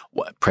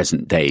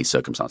present day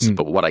circumstances.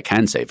 But what I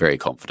can say very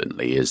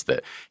confidently is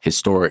that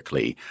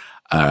historically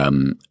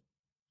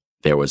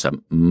there was a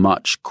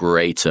much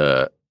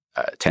greater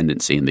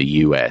tendency in the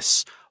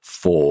US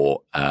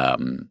for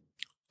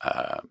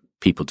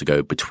people to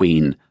go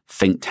between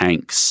think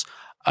tanks,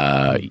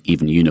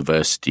 even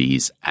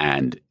universities,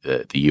 and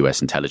the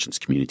US intelligence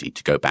community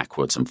to go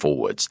backwards and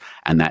forwards.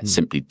 And that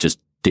simply just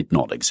did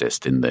not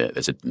exist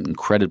there's an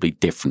incredibly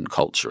different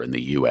culture in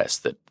the US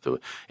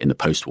in the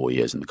post-war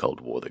years in the Cold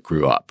War that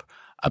grew up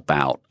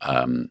about,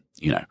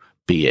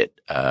 be it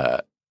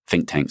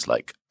think tanks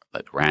like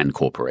the RAND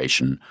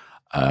Corporation,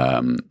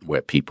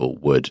 where people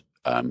would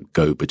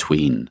go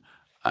between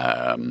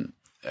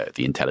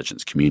the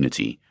intelligence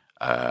community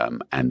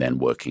and then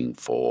working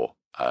for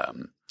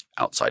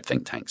outside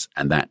think tanks,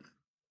 and that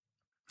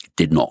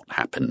did not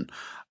happen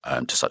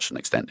to such an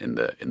extent in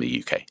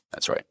the UK.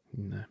 That's right.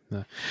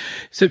 No.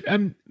 So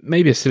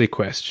maybe a silly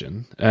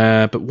question,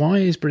 but why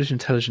is British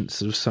intelligence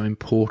sort of so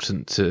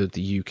important to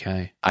the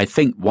UK? I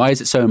think why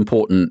is it so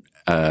important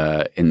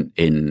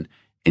in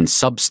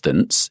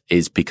substance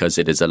is because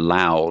it has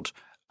allowed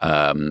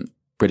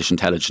British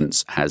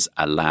intelligence has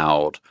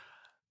allowed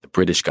the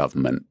British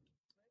government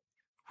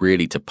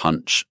really to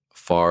punch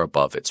far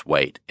above its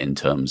weight in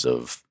terms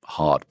of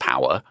hard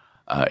power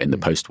in the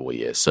post-war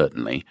years,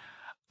 certainly,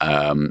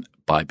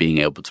 by being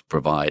able to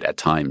provide at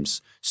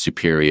times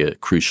superior,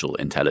 crucial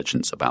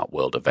intelligence about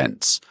world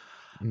events.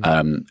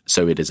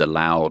 So it has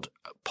allowed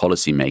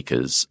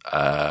policymakers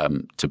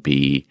to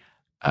be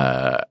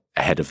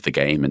ahead of the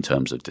game in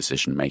terms of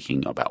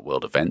decision-making about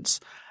world events,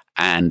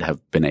 and have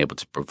been able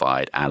to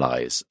provide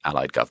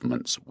allied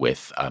governments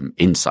with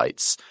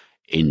insights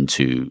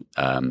into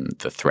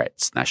the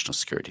threats, national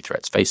security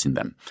threats facing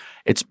them.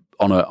 It's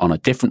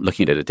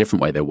looking at it a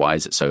different way. Though, why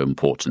is it so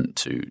important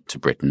to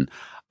Britain?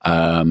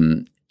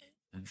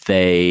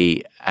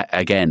 They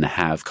again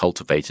have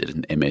cultivated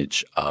an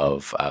image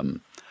of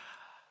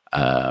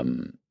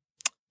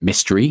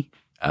mystery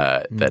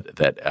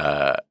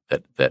that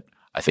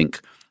I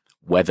think,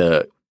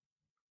 whether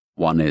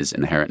one is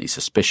inherently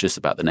suspicious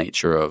about the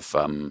nature of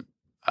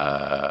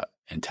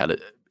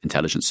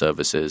intelligence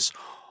services,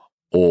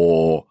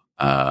 or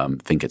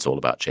think it's all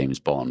about James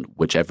Bond,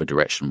 whichever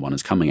direction one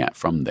is coming at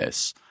from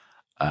this,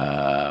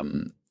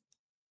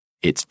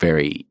 it's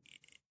very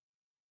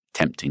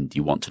tempting. Do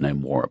you want to know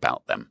more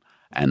about them?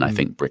 And I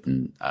think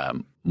Britain,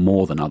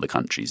 more than other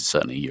countries,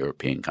 certainly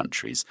European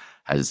countries,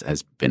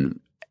 has been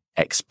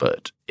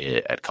expert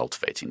at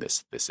cultivating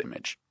this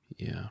image.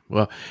 Yeah,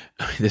 well,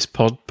 this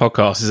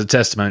podcast is a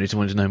testimony to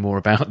wanting to know more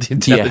about the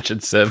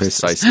intelligence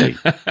services.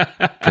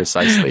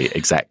 Precisely,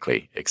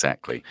 exactly.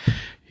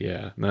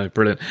 Yeah, no,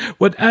 brilliant.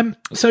 Well,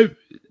 so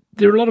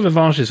there are a lot of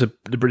advantages of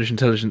the British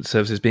intelligence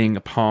services being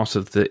a part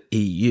of the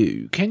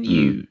EU. Can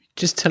you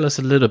just tell us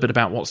a little bit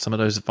about what some of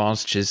those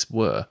advantages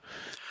were?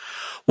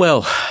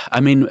 Well,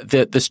 I mean,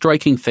 the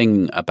striking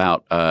thing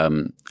about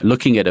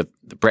looking at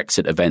the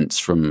Brexit events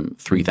from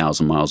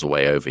 3,000 miles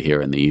away over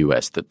here in the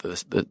US, that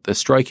the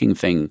striking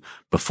thing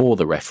before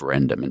the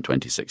referendum in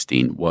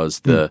 2016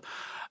 was the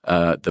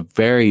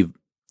very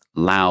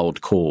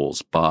loud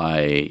calls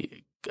by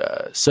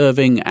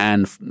serving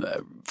and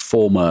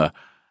former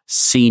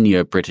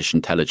senior British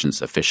intelligence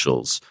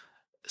officials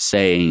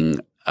saying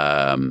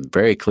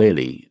very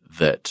clearly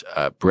that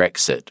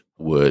Brexit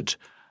would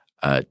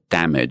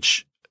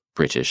damage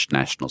British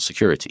national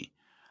security.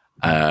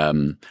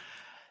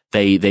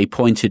 They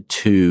pointed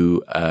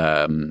to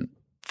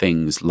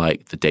things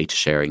like the data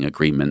sharing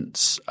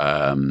agreements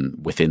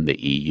within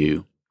the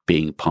EU,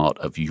 being part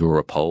of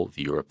Europol,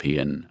 the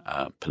European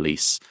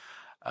police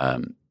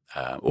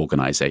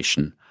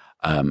organization,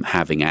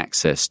 having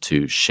access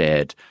to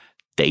shared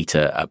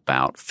data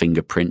about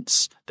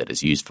fingerprints that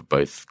is used for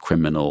both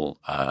criminal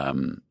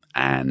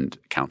and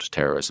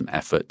counterterrorism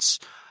efforts,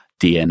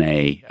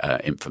 DNA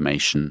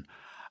information.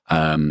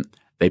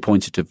 They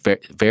pointed to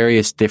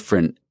various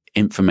different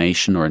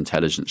information or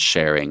intelligence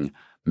sharing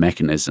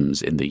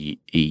mechanisms in the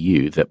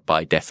EU that,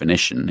 by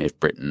definition, if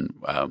Britain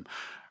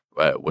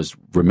was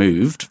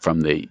removed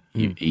from the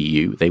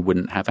EU, they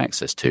wouldn't have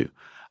access to.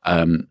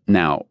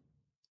 Now,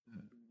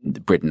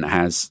 Britain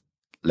has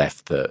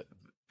left the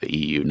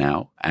EU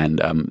now,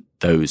 and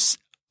those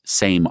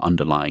same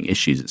underlying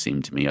issues, it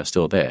seemed to me, are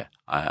still there.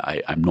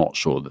 I'm not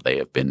sure that they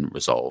have been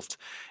resolved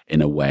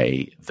in a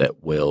way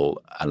that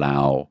will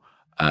allow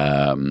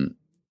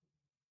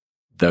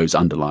those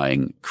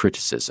underlying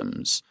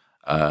criticisms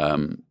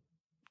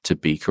to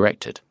be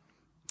corrected.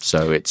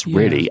 So it's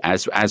really,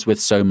 as with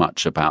so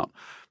much about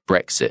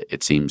Brexit,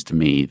 it seems to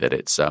me that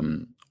it's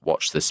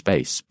watch this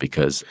space,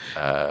 because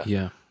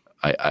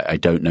I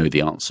don't know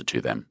the answer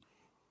to them.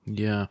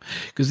 Yeah,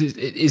 because it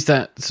is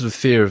that sort of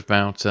fear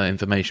about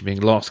information being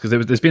lost.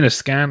 Because there's been a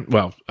scandal.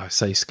 Well, I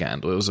say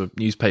scandal. It was a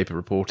newspaper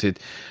reported,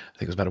 I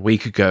think it was about a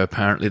week ago.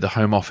 Apparently, the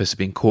Home Office had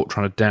been caught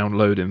trying to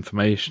download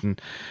information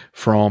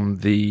from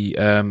the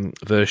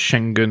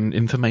Schengen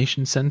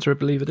Information Centre, I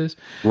believe it is.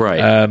 Right.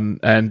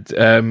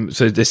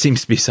 So there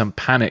seems to be some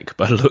panic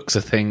by the looks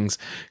of things,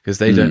 because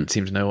they don't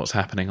seem to know what's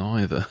happening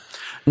either.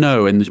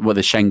 No, and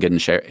the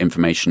Schengen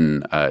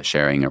information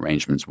sharing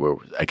arrangements were,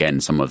 again,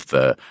 some of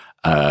the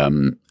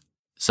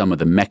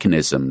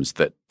mechanisms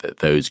that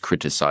those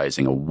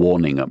criticising or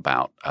warning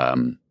about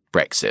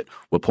Brexit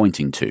were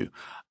pointing to.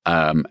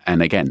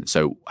 And again,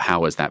 so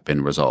how has that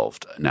been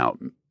resolved? Now,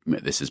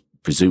 this is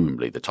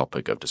presumably the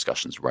topic of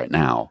discussions right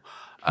now.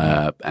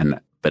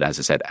 But as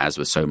I said, as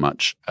with so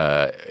much,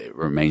 it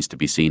remains to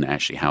be seen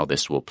actually how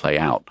this will play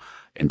out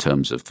in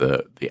terms of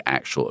the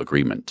actual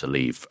agreement to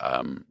leave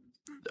the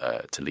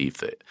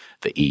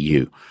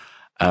EU.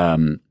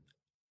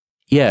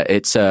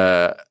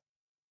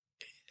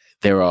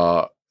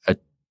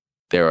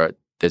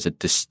 There's a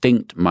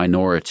distinct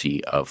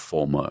minority of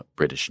former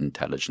British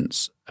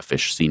intelligence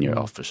senior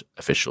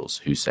officials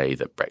who say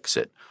that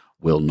Brexit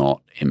will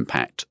not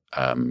impact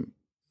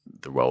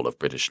the role of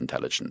British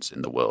intelligence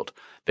in the world.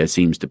 There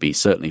seems to be,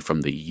 certainly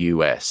from the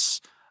US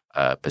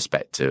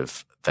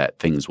perspective, that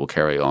things will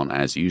carry on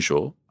as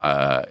usual.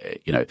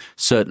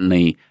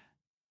 Certainly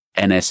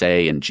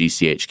NSA and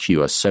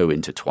GCHQ are so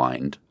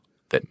intertwined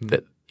that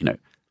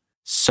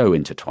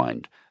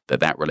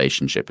that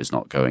relationship is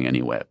not going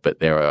anywhere. But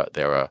there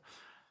are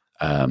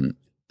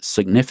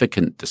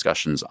significant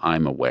discussions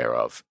I'm aware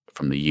of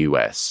from the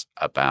US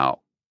about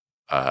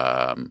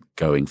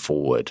going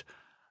forward.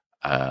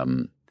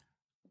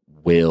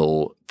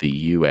 Will the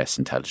US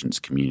intelligence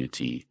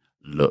community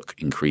look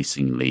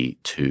increasingly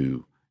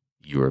to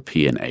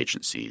European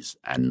agencies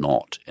and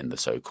not in the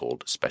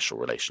so-called special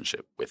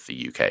relationship with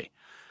the UK?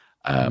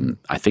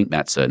 I think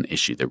that's an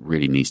issue that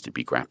really needs to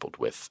be grappled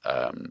with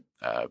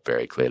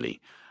very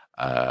clearly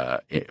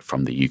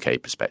from the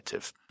UK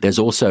perspective. There's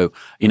also,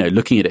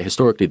 looking at it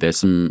historically, there's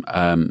some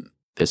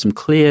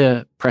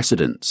clear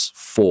precedents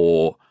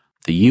for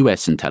the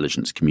US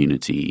intelligence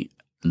community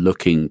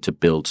looking to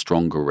build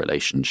stronger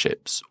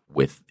relationships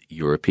with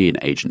European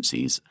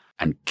agencies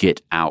and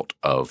get out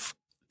of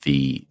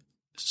the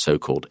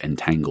so-called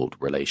entangled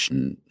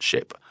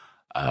relationship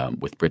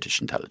with British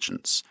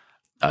intelligence.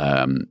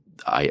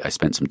 I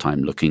spent some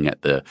time looking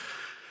at the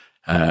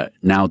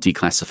now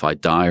declassified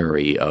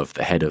diary of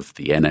the head of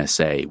the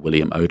NSA,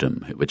 William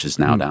Odom, which is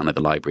now down at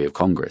the Library of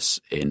Congress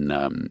in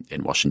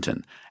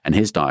Washington. And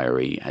his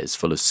diary is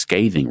full of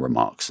scathing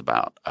remarks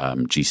about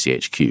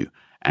GCHQ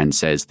and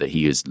says that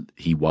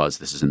he was,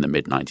 this is in the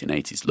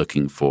mid-1980s,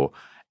 looking for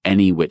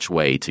any which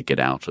way to get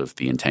out of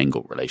the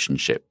entangled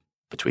relationship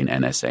between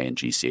NSA and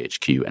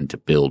GCHQ and to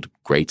build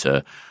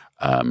greater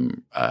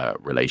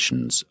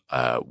relations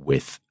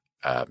with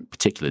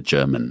particular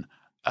German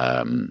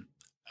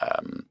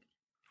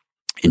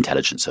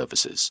intelligence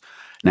services.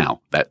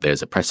 Now, that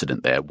there's a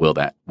precedent there.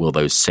 Will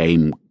those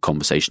same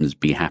conversations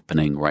be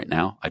happening right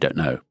now? I don't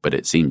know, but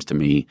it seems to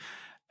me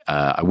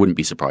I wouldn't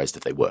be surprised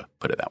if they were.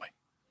 Put it that way.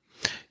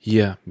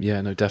 Yeah,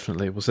 no,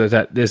 definitely. Well, so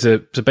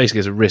basically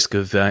there's a risk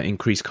of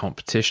increased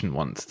competition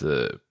once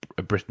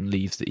Britain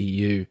leaves the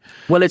EU.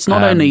 Well, it's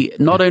not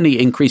only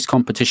increased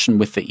competition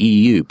with the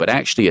EU, but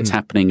actually it's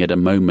happening at a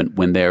moment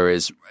when there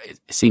is, it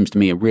seems to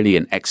me,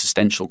 an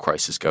existential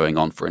crisis going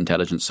on for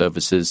intelligence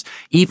services,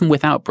 even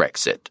without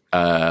Brexit.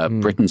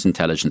 Britain's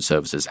intelligence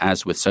services,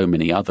 as with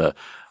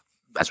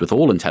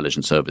all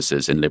intelligence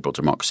services in liberal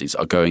democracies,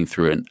 are going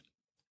through an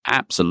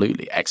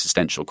absolutely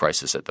existential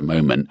crisis at the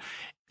moment.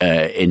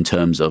 In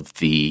terms of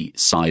the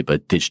cyber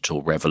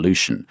digital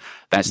revolution.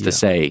 That's to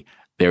say,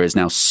 there is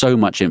now so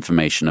much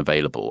information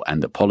available,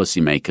 and that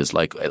policymakers,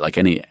 like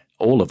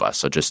all of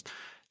us, are just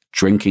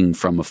drinking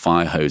from a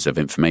fire hose of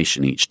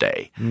information each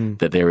day,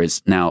 that there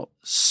is now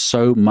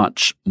so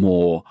much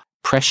more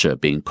pressure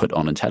being put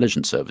on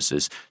intelligence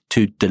services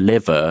to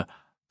deliver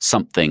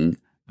something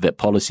that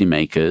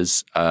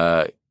policymakers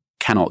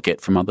cannot get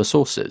from other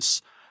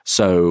sources.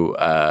 So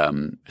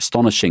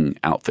astonishing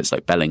outfits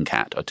like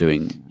Bellingcat are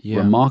doing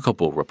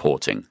remarkable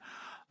reporting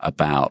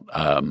about,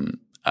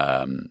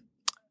 in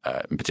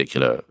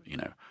particular,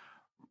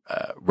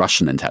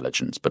 Russian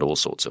intelligence, but all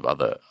sorts of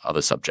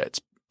other subjects.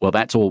 Well,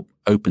 that's all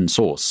open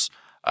source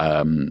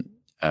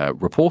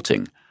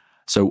reporting.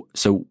 So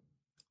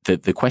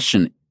the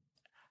question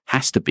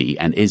has to be,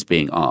 and is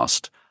being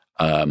asked,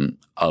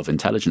 of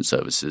intelligence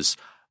services.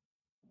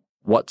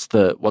 What's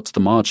the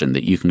margin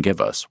that you can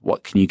give us?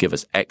 What can you give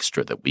us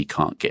extra that we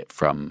can't get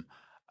from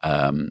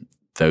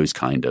those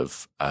kind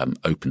of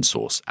open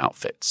source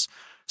outfits?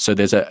 So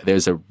there's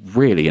a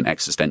really an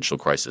existential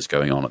crisis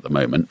going on at the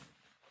moment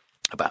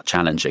about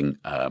challenging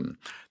the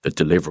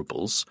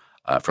deliverables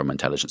from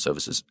intelligence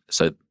services.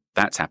 So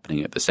that's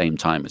happening at the same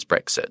time as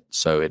Brexit.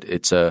 So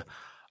it's I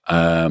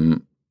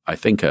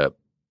think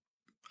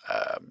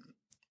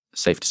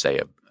safe to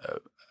say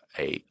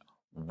a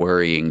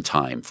worrying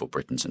time for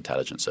Britain's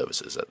intelligence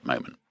services at the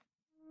moment.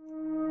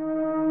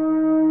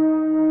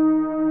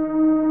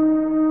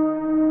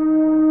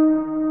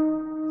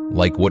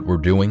 Like what we're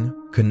doing?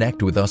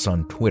 Connect with us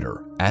on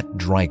Twitter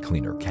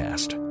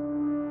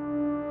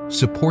 @DryCleanerCast.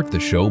 Support the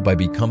show by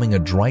becoming a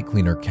Dry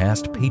Cleaner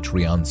Cast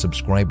Patreon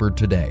subscriber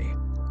today.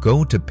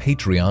 Go to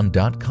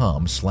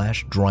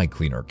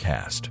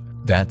patreon.com/drycleanercast.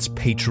 That's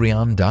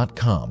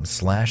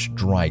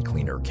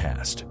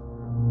patreon.com/drycleanercast.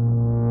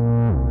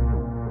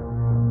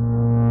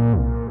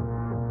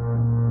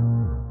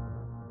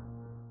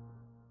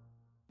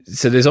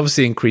 so there's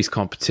obviously increased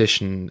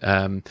competition,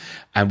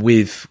 and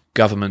with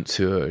governments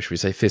who are, should we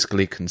say,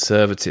 fiscally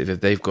conservative, if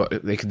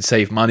they can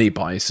save money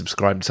by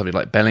subscribing to something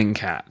like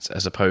Bellingcat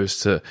as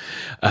opposed to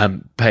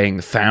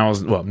paying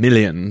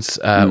millions,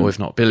 or if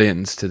not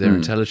billions, to their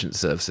intelligence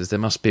services. There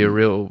must be a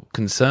real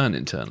concern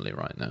internally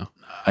right now.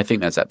 I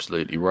think that's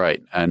absolutely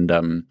right, and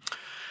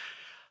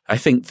I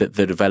think that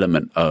the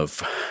development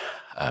of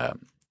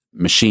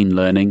machine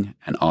learning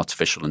and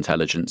artificial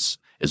intelligence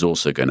is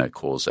also going to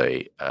cause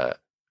a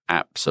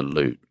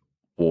absolute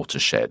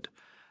watershed,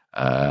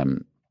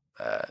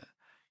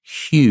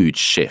 huge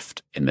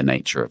shift in the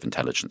nature of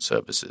intelligence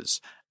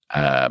services.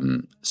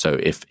 So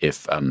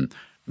if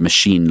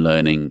machine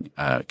learning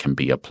can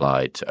be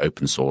applied to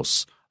open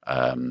source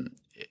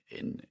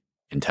in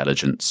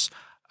intelligence,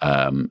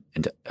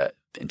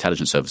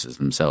 intelligence services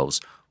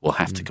themselves will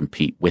have to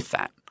compete with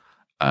that.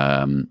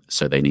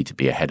 So they need to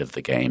be ahead of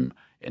the game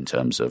in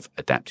terms of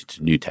adapting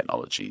to new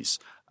technologies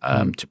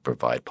to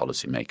provide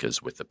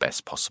policymakers with the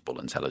best possible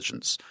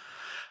intelligence.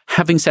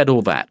 Having said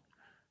all that,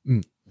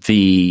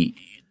 the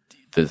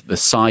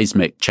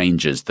seismic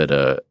changes that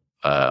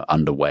are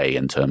underway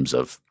in terms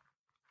of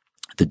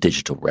the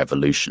digital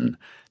revolution,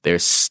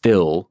 there's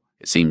still,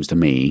 it seems to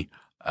me,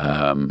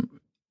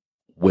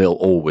 will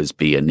always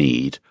be a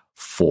need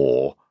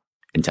for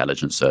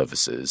intelligence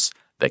services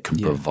that can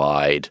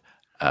provide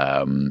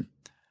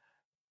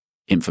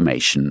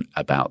information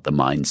about the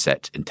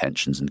mindset,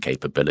 intentions, and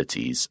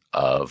capabilities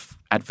of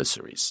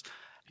adversaries.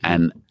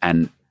 And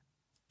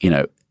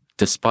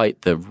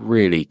despite the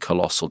really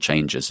colossal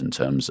changes in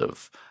terms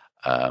of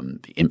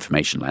the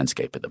information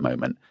landscape at the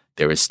moment,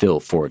 there is still,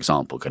 for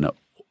example, going to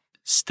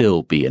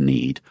still be a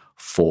need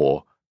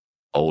for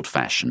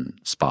old-fashioned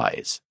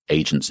spies,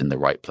 agents in the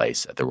right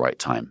place at the right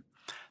time.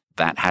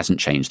 That hasn't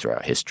changed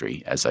throughout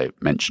history, as I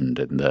mentioned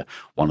in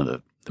one of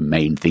the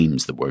main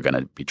themes that we're going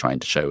to be trying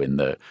to show in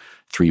the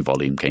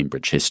 3-volume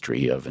Cambridge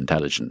History of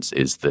Intelligence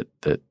is that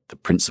the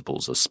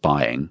principles of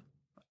spying,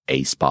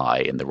 a spy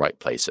in the right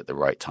place at the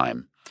right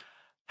time,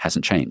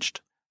 hasn't changed.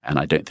 And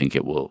I don't think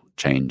it will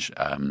change.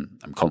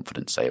 I'm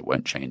confident to say it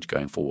won't change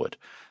going forward.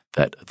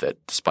 That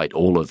despite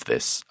all of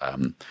this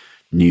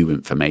new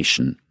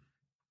information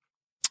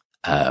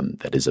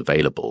that is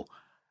available,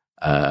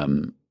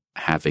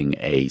 having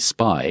a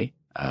spy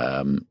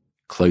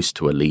close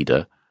to a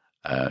leader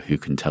who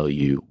can tell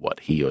you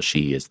what he or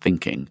she is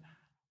thinking,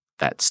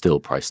 that's still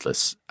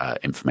priceless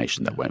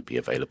information that won't be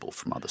available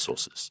from other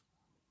sources.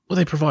 Well,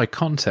 they provide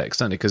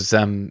context, don't they? Because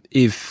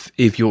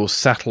if your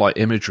satellite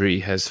imagery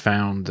has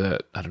found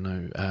that, I don't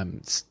know,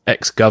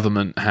 X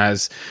government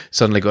has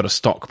suddenly got a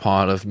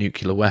stockpile of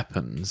nuclear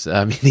weapons,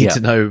 you need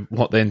to know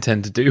what they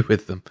intend to do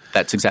with them.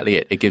 That's exactly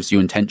it. It gives you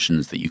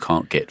intentions that you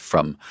can't get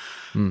from,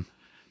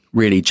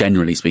 really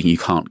generally speaking, you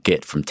can't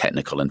get from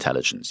technical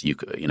intelligence.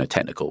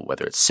 Technical,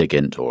 whether it's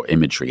SIGINT or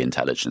imagery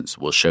intelligence,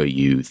 will show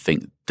you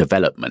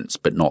developments,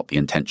 but not the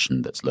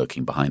intention that's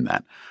lurking behind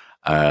that.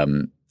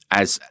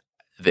 As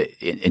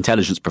the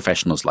intelligence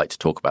professionals like to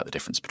talk about the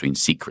difference between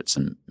secrets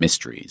and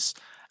mysteries.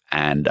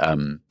 And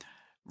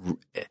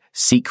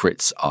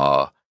secrets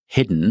are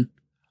hidden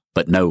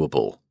but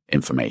knowable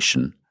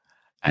information,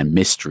 and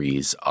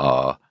mysteries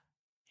are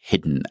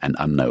hidden and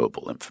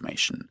unknowable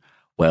information.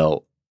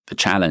 Well, the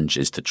challenge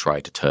is to try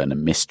to turn a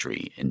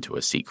mystery into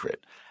a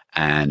secret.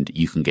 And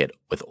you can get,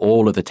 with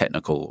all of the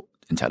technical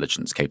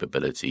intelligence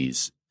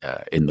capabilities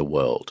in the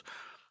world,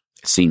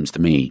 it seems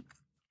to me,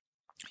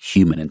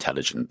 human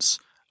intelligence,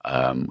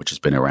 which has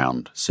been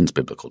around since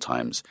biblical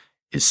times,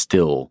 is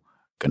still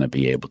going to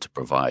be able to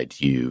provide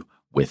you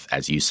with,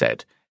 as you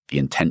said, the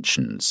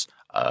intentions,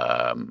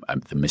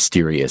 the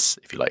mysterious,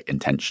 if you like,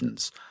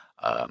 intentions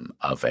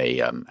of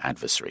a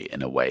adversary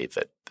in a way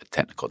that the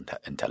technical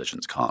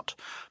intelligence can't.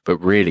 But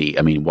really,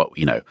 I mean,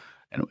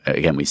 and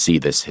again, we see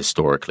this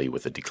historically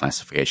with the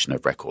declassification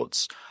of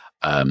records.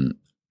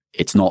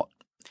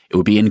 It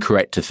would be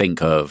incorrect to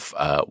think of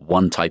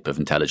one type of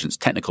intelligence,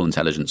 technical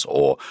intelligence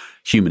or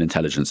human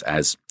intelligence,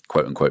 as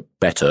quote unquote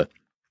better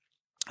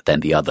than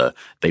the other.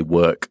 They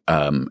work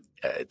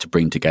to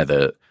bring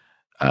together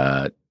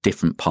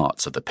different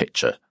parts of the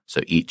picture. So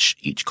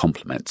each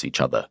complements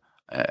each other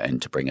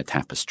and to bring a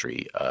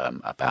tapestry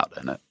about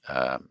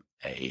a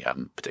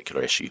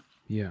particular issue.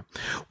 Yeah.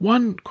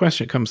 One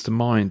question that comes to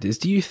mind is,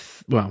 do you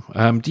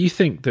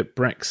think that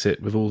Brexit,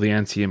 with all the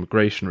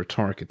anti-immigration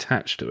rhetoric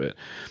attached to it,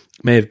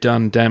 may have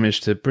done damage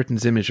to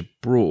Britain's image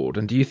abroad?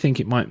 And do you think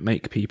it might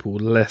make people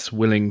less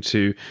willing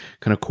to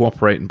kind of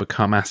cooperate and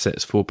become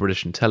assets for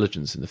British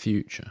intelligence in the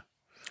future?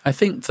 I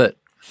think that,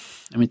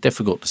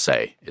 difficult to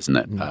say, isn't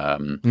it?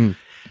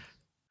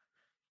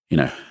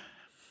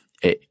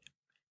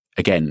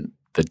 Again,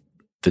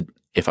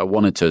 if I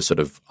wanted to sort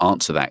of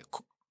answer that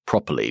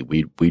properly,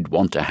 we'd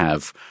want to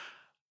have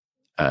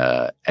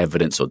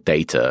evidence or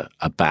data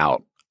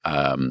about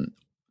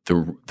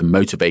the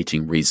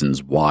motivating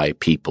reasons why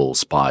people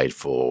spied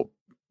for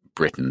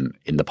Britain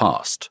in the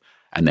past,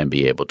 and then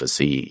be able to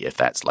see if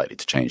that's likely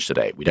to change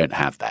today. We don't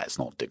have that; it's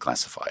not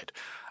declassified.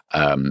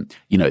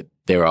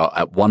 There are,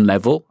 at one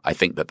level, I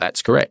think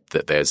that's correct,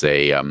 that there's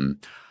a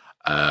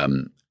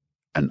an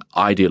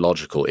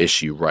ideological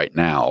issue right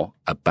now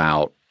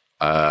about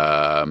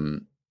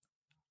the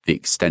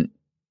extent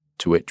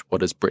to which what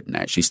does Britain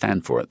actually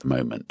stand for at the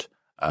moment.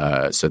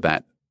 So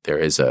that there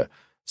is a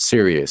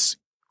serious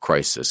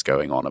crisis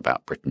going on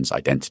about Britain's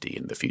identity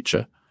in the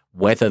future.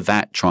 Whether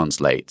that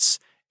translates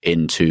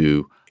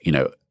into,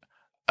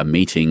 a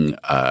meeting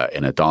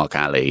in a dark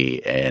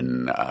alley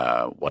in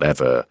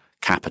whatever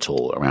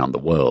capital around the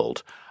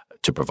world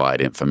to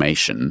provide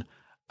information,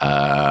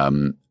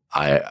 I'm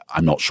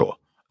not sure.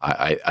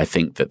 I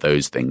think that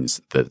those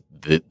things,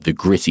 the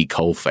gritty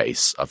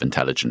coalface of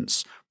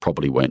intelligence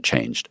probably won't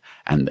change.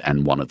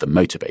 And one of the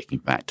motivating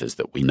factors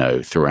that we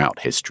know throughout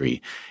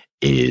history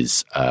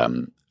is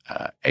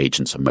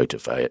agents are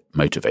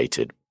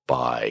motivated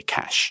by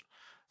cash.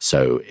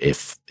 So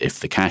if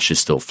the cash is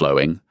still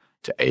flowing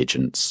to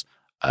agents,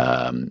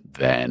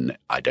 then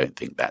I don't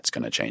think that's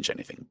going to change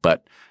anything.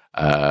 But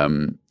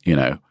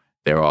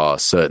there are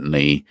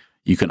certainly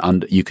you can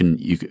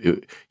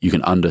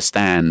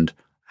understand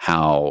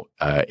how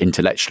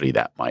intellectually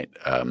that might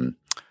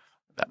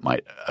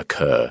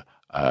occur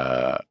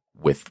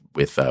with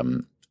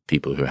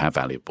people who have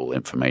valuable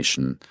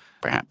information,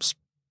 perhaps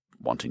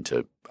wanting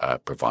to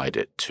provide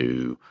it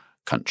to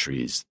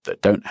countries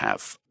that don't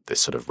have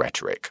this sort of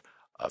rhetoric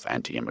of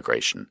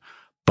anti-immigration.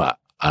 But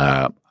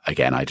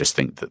again, I just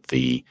think that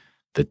the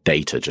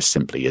data just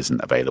simply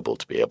isn't available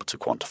to be able to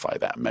quantify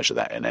that and measure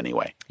that in any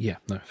way. Yeah,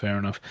 no, fair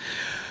enough.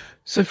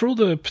 So for all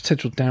the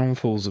potential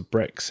downfalls of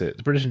Brexit,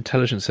 the British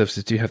intelligence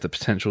services do have the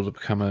potential to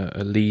become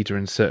a leader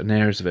in certain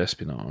areas of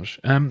espionage.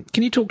 Can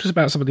you talk to us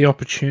about some of the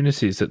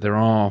opportunities that there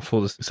are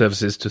for the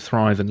services to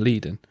thrive and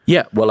lead in?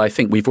 Yeah, well, I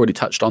think we've already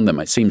touched on them.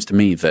 It seems to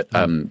me that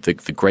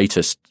the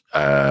greatest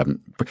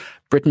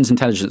Britain's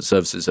intelligence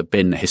services have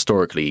been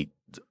historically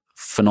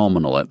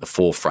phenomenal at the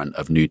forefront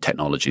of new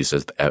technologies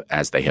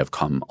as they have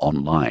come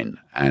online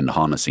and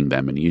harnessing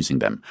them and using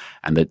them.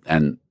 And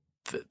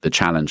the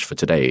challenge for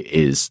today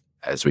is,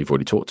 as we've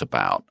already talked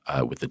about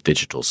with the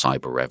digital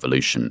cyber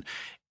revolution,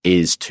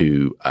 is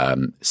to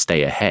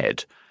stay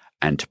ahead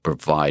and to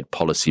provide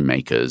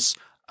policymakers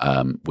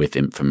with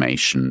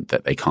information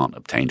that they can't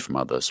obtain from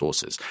other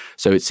sources.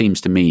 So it seems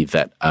to me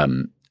that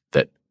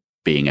that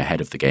being ahead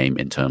of the game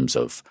in terms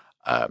of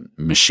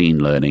machine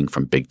learning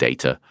from big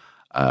data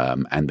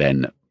and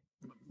then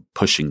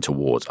pushing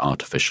towards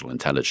artificial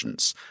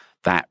intelligence,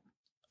 that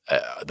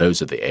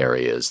those are the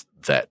areas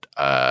that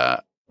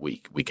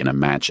we can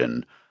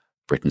imagine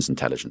Britain's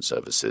intelligence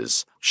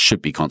services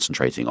should be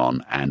concentrating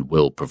on and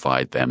will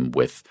provide them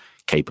with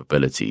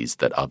capabilities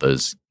that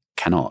others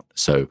cannot.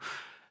 So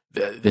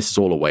this is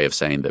all a way of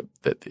saying that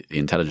the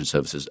intelligence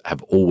services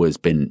have always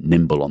been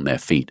nimble on their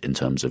feet in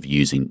terms of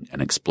using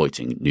and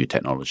exploiting new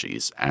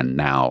technologies, and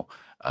now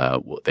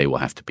they will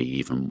have to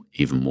be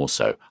even more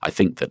so. I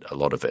think that a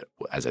lot of it,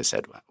 as I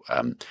said,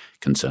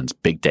 concerns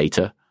big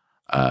data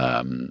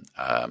and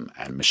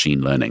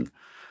machine learning.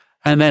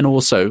 And then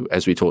also,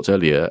 as we talked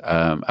earlier,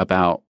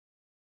 about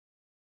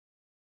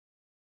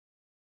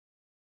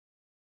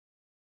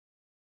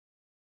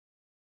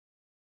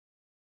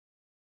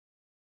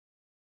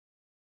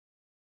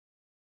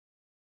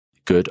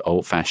good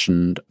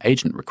old-fashioned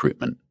agent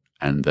recruitment,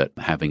 and that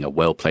having a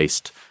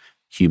well-placed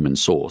human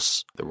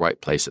source, the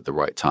right place at the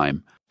right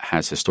time,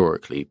 has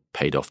historically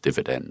paid off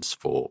dividends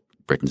for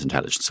Britain's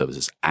intelligence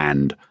services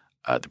and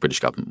the British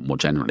government more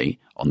generally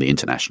on the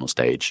international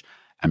stage.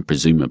 And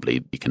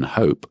presumably we can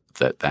hope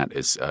that that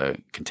is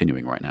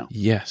continuing right now.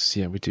 Yes,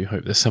 yeah, we do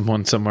hope there's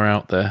someone somewhere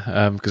out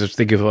there. Because I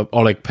think of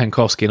Oleg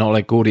Penkovsky and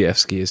Oleg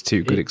Gordievsky as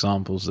two good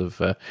examples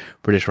of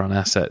British-run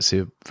assets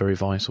who are very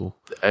vital.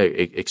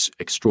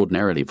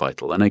 Extraordinarily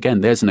vital. And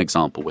again, there's an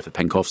example with the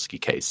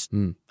Penkovsky case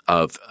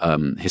of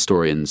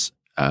historians,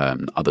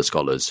 other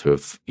scholars who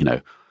have,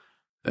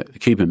 the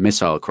Cuban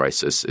Missile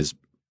Crisis has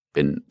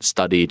been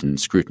studied and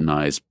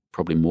scrutinized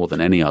probably more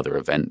than any other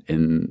event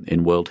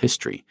in world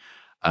history.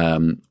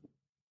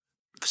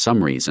 For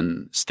some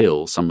reason,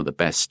 still some of the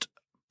best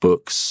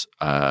books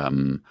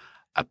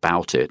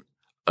about it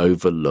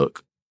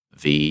overlook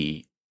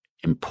the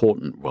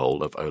important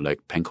role of Oleg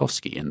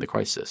Penkovsky in the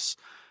crisis.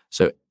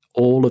 So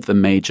all of the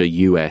major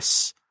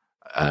U.S.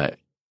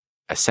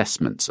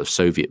 assessments of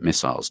Soviet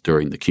missiles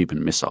during the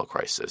Cuban Missile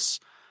Crisis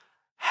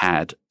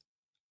had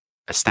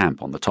a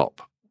stamp on the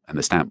top, and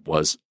the stamp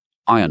was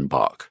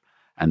Ironbark,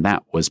 and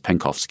that was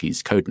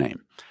Penkovsky's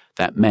codename.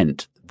 That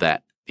meant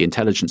that the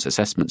intelligence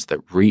assessments that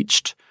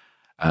reached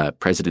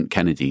President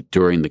Kennedy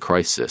during the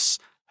crisis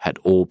had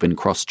all been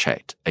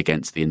cross-checked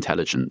against the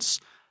intelligence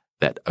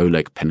that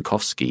Oleg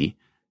Penkovsky,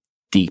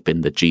 deep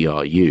in the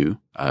GRU,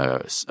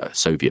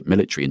 Soviet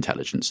military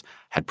intelligence,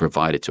 had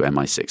provided to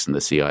MI6 and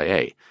the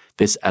CIA.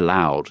 This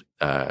allowed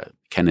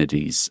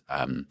Kennedy's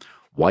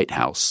White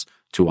House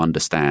to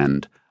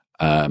understand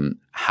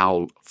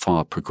how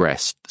far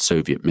progressed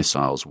Soviet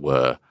missiles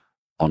were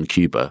on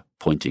Cuba,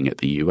 pointing at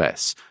the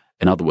US.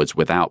 In other words,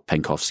 without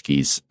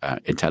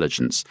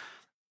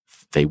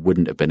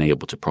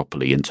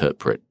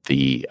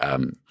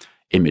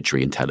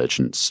imagery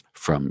intelligence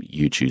from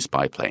U-2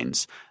 spy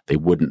planes, they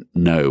wouldn't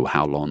know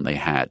how long they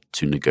had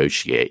to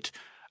negotiate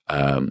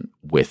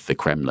with the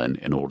Kremlin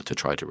in order to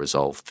try to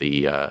resolve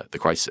the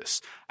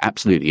crisis.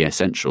 Absolutely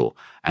essential,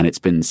 and it's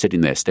been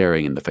sitting there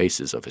staring in the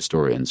faces of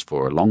historians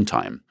for a long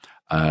time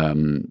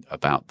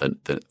about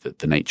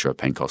the nature of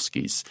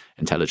Penkovsky's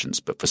intelligence.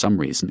 But for some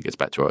reason, it gets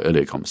back to our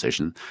earlier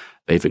conversation,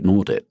 they've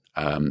ignored it.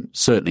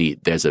 Certainly,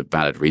 there's a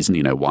valid reason.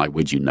 Why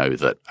would you know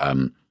that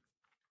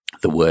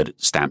the word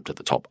stamped at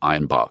the top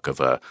ironbark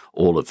of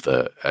all of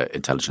the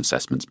intelligence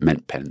assessments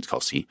meant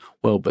Penkovsky?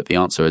 Well, but the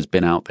answer has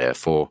been out there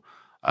for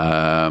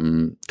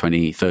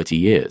 20, 30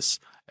 years,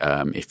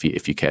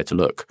 if you care to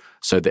look.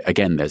 So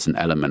again, there's an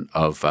element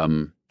of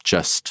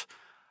just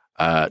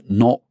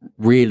not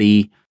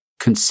really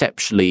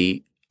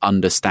conceptually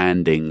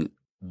understanding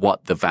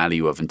what the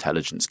value of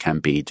intelligence can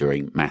be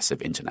during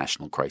massive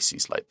international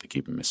crises like the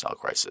Cuban Missile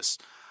Crisis.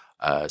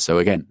 So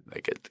again,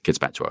 it gets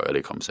back to our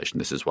earlier conversation.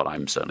 This is what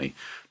I'm certainly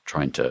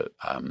trying to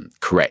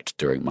correct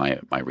during my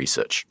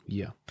research.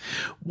 Yeah.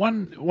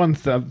 One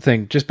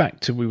thing, just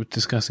back to, we were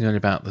discussing earlier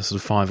about the sort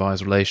of Five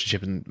Eyes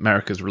relationship and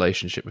America's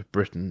relationship with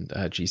Britain,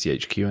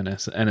 GCHQ and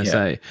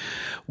NSA. Yeah.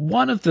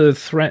 One of the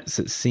threats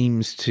that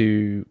seems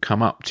to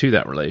come up to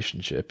that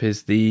relationship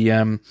is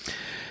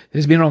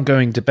there's been an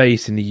ongoing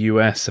debate in the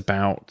US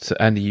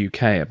and the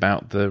UK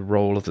about the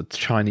role of the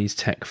Chinese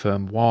tech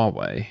firm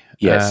Huawei.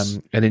 Yes.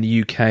 And in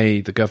the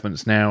UK, the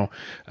government's now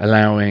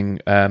allowing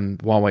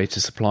Huawei to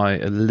supply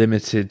allow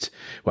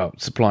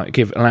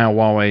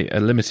Huawei a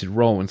limited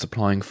role in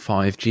supplying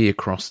 5G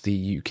across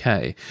the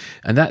UK.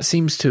 And that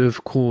seems to have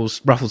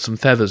ruffled some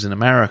feathers in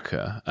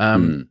America.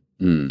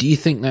 Do you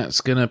think that's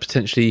going to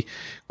potentially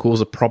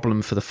cause a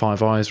problem for the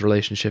Five Eyes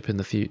relationship in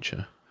the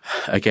future?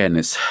 Again,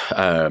 it's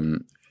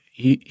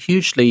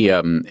hugely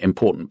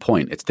important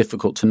point. It's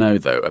difficult to know,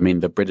 though. I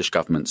mean, the British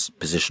government's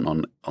position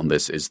on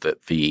this is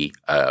that the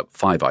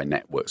Five Eye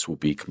networks will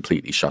be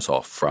completely shut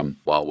off from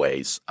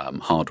Huawei's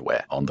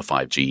hardware on the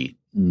 5G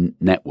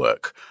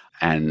network.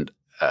 And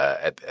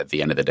at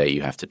the end of the day,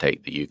 you have to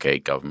take the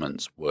UK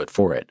government's word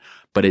for it.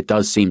 But it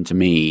does seem to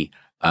me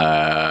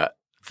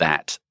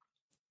that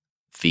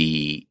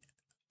the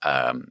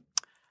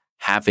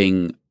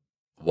having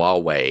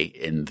Huawei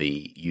in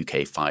the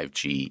UK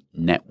 5G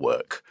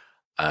network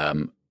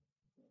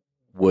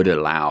would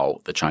allow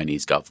the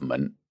Chinese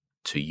government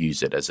to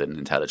use it as an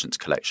intelligence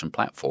collection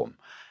platform.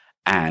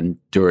 And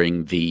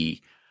during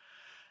the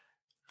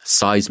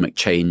seismic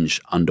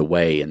change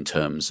underway in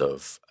terms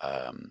of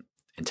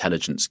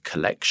intelligence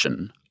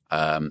collection,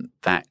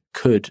 that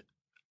could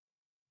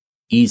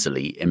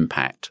easily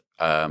impact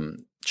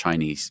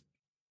China's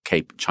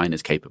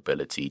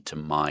capability to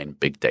mine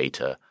big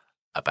data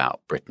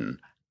about Britain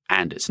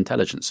and its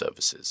intelligence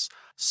services.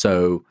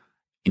 So,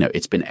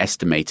 it's been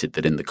estimated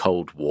that in the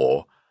Cold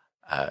War,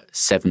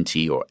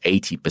 70 or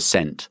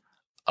 80%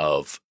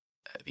 of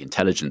the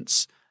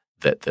intelligence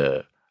that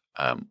the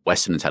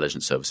Western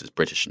intelligence services,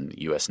 British and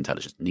US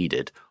intelligence,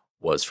 needed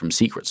was from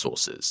secret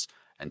sources,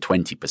 and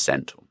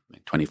 20% or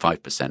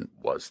 25%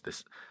 was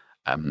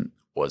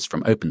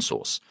from open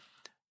source.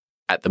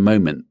 At the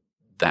moment,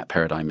 that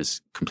paradigm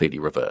is completely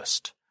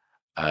reversed,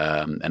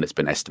 and it's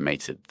been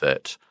estimated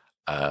that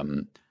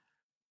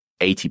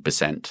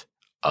 80%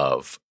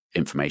 of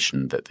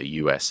information that the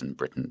US and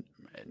Britain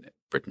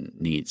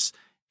needs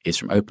is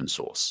from open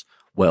source.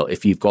 Well,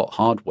 if you've got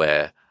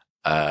hardware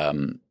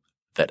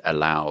that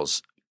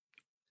allows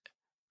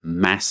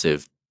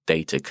massive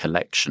data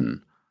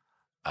collection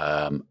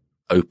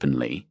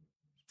openly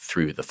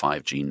through the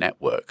 5G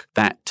network,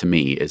 that to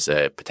me is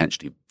a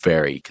potentially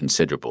very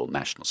considerable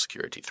national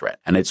security threat.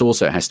 And it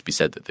also has to be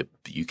said that the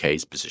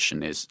UK's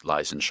position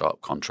lies in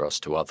sharp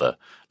contrast to other,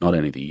 not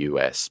only the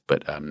US,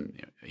 but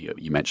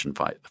you mentioned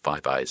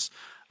Five Eyes.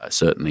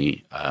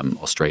 Certainly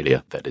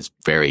Australia would be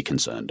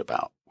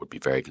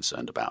very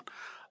concerned about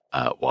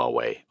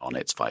Huawei on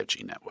its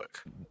 5G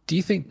network. Do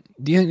you think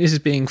this is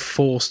being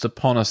forced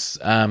upon us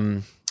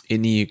in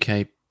the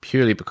UK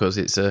purely because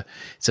it's a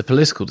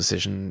political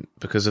decision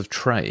because of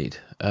trade?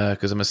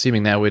 Because I'm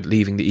assuming now we're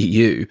leaving the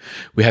EU,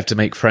 we have to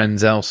make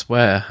friends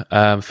elsewhere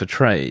for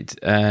trade,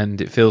 and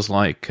it feels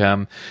like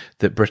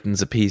that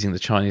Britain's appeasing the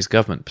Chinese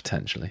government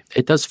potentially.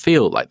 It does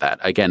feel like that.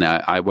 Again,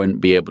 I won't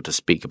be able to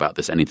speak about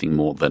this anything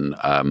more than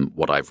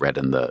what I've read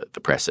in the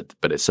press,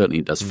 but it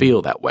certainly does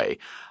feel that way.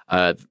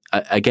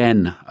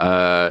 Again,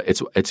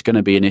 it's going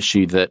to be an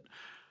issue that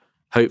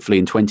hopefully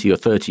in 20 or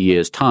 30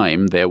 years'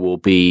 time, there will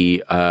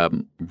be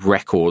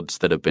records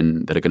that are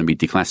going to be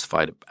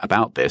declassified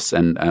about this.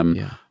 And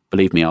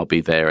believe me, I'll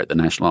be there at the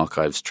National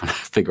Archives trying to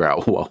figure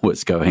out what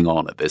was going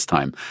on at this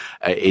time.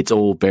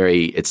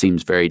 It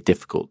seems very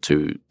difficult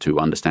to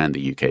understand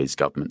the UK's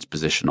government's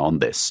position on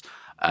this,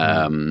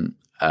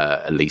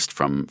 at least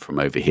from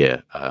over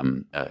here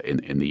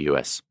in the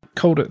US.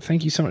 Calder,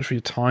 thank you so much for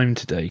your time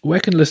today. Where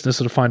can listeners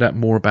sort of find out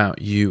more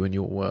about you and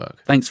your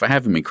work? Thanks for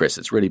having me, Chris.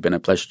 It's really been a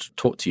pleasure to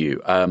talk to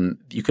you.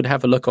 You could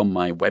have a look on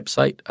my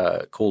website,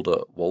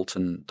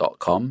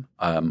 calderwalton.com,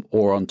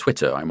 or on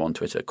Twitter. I'm on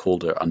Twitter,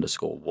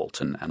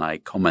 Calder_Walton, and I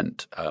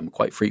comment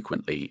quite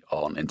frequently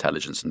on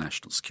intelligence and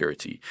national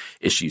security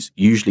issues,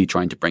 usually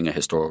trying to bring a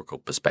historical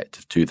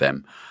perspective to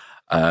them.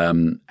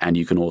 And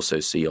you can also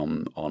see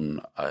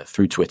on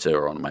through Twitter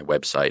or on my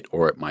website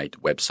or at my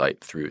website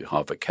through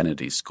Harvard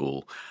Kennedy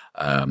School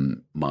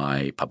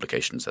my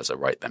publications as I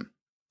write them.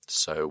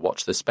 So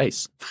watch this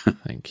space.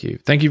 Thank you.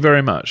 Thank you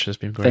very much. It's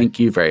been great. Thank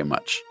you very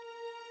much.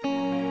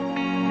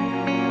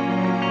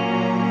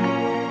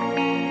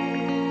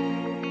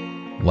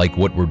 Like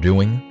what we're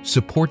doing?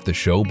 Support the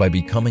show by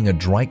becoming a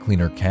Dry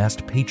Cleaner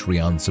Cast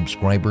Patreon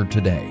subscriber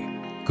today.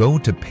 Go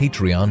to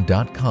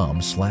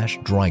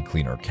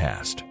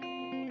patreon.com/drycleanercast.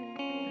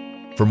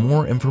 For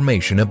more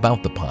information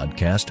about the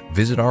podcast,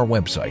 visit our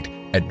website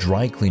at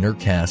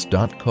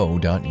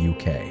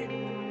drycleanercast.co.uk.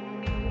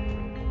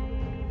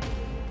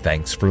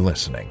 Thanks for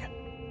listening.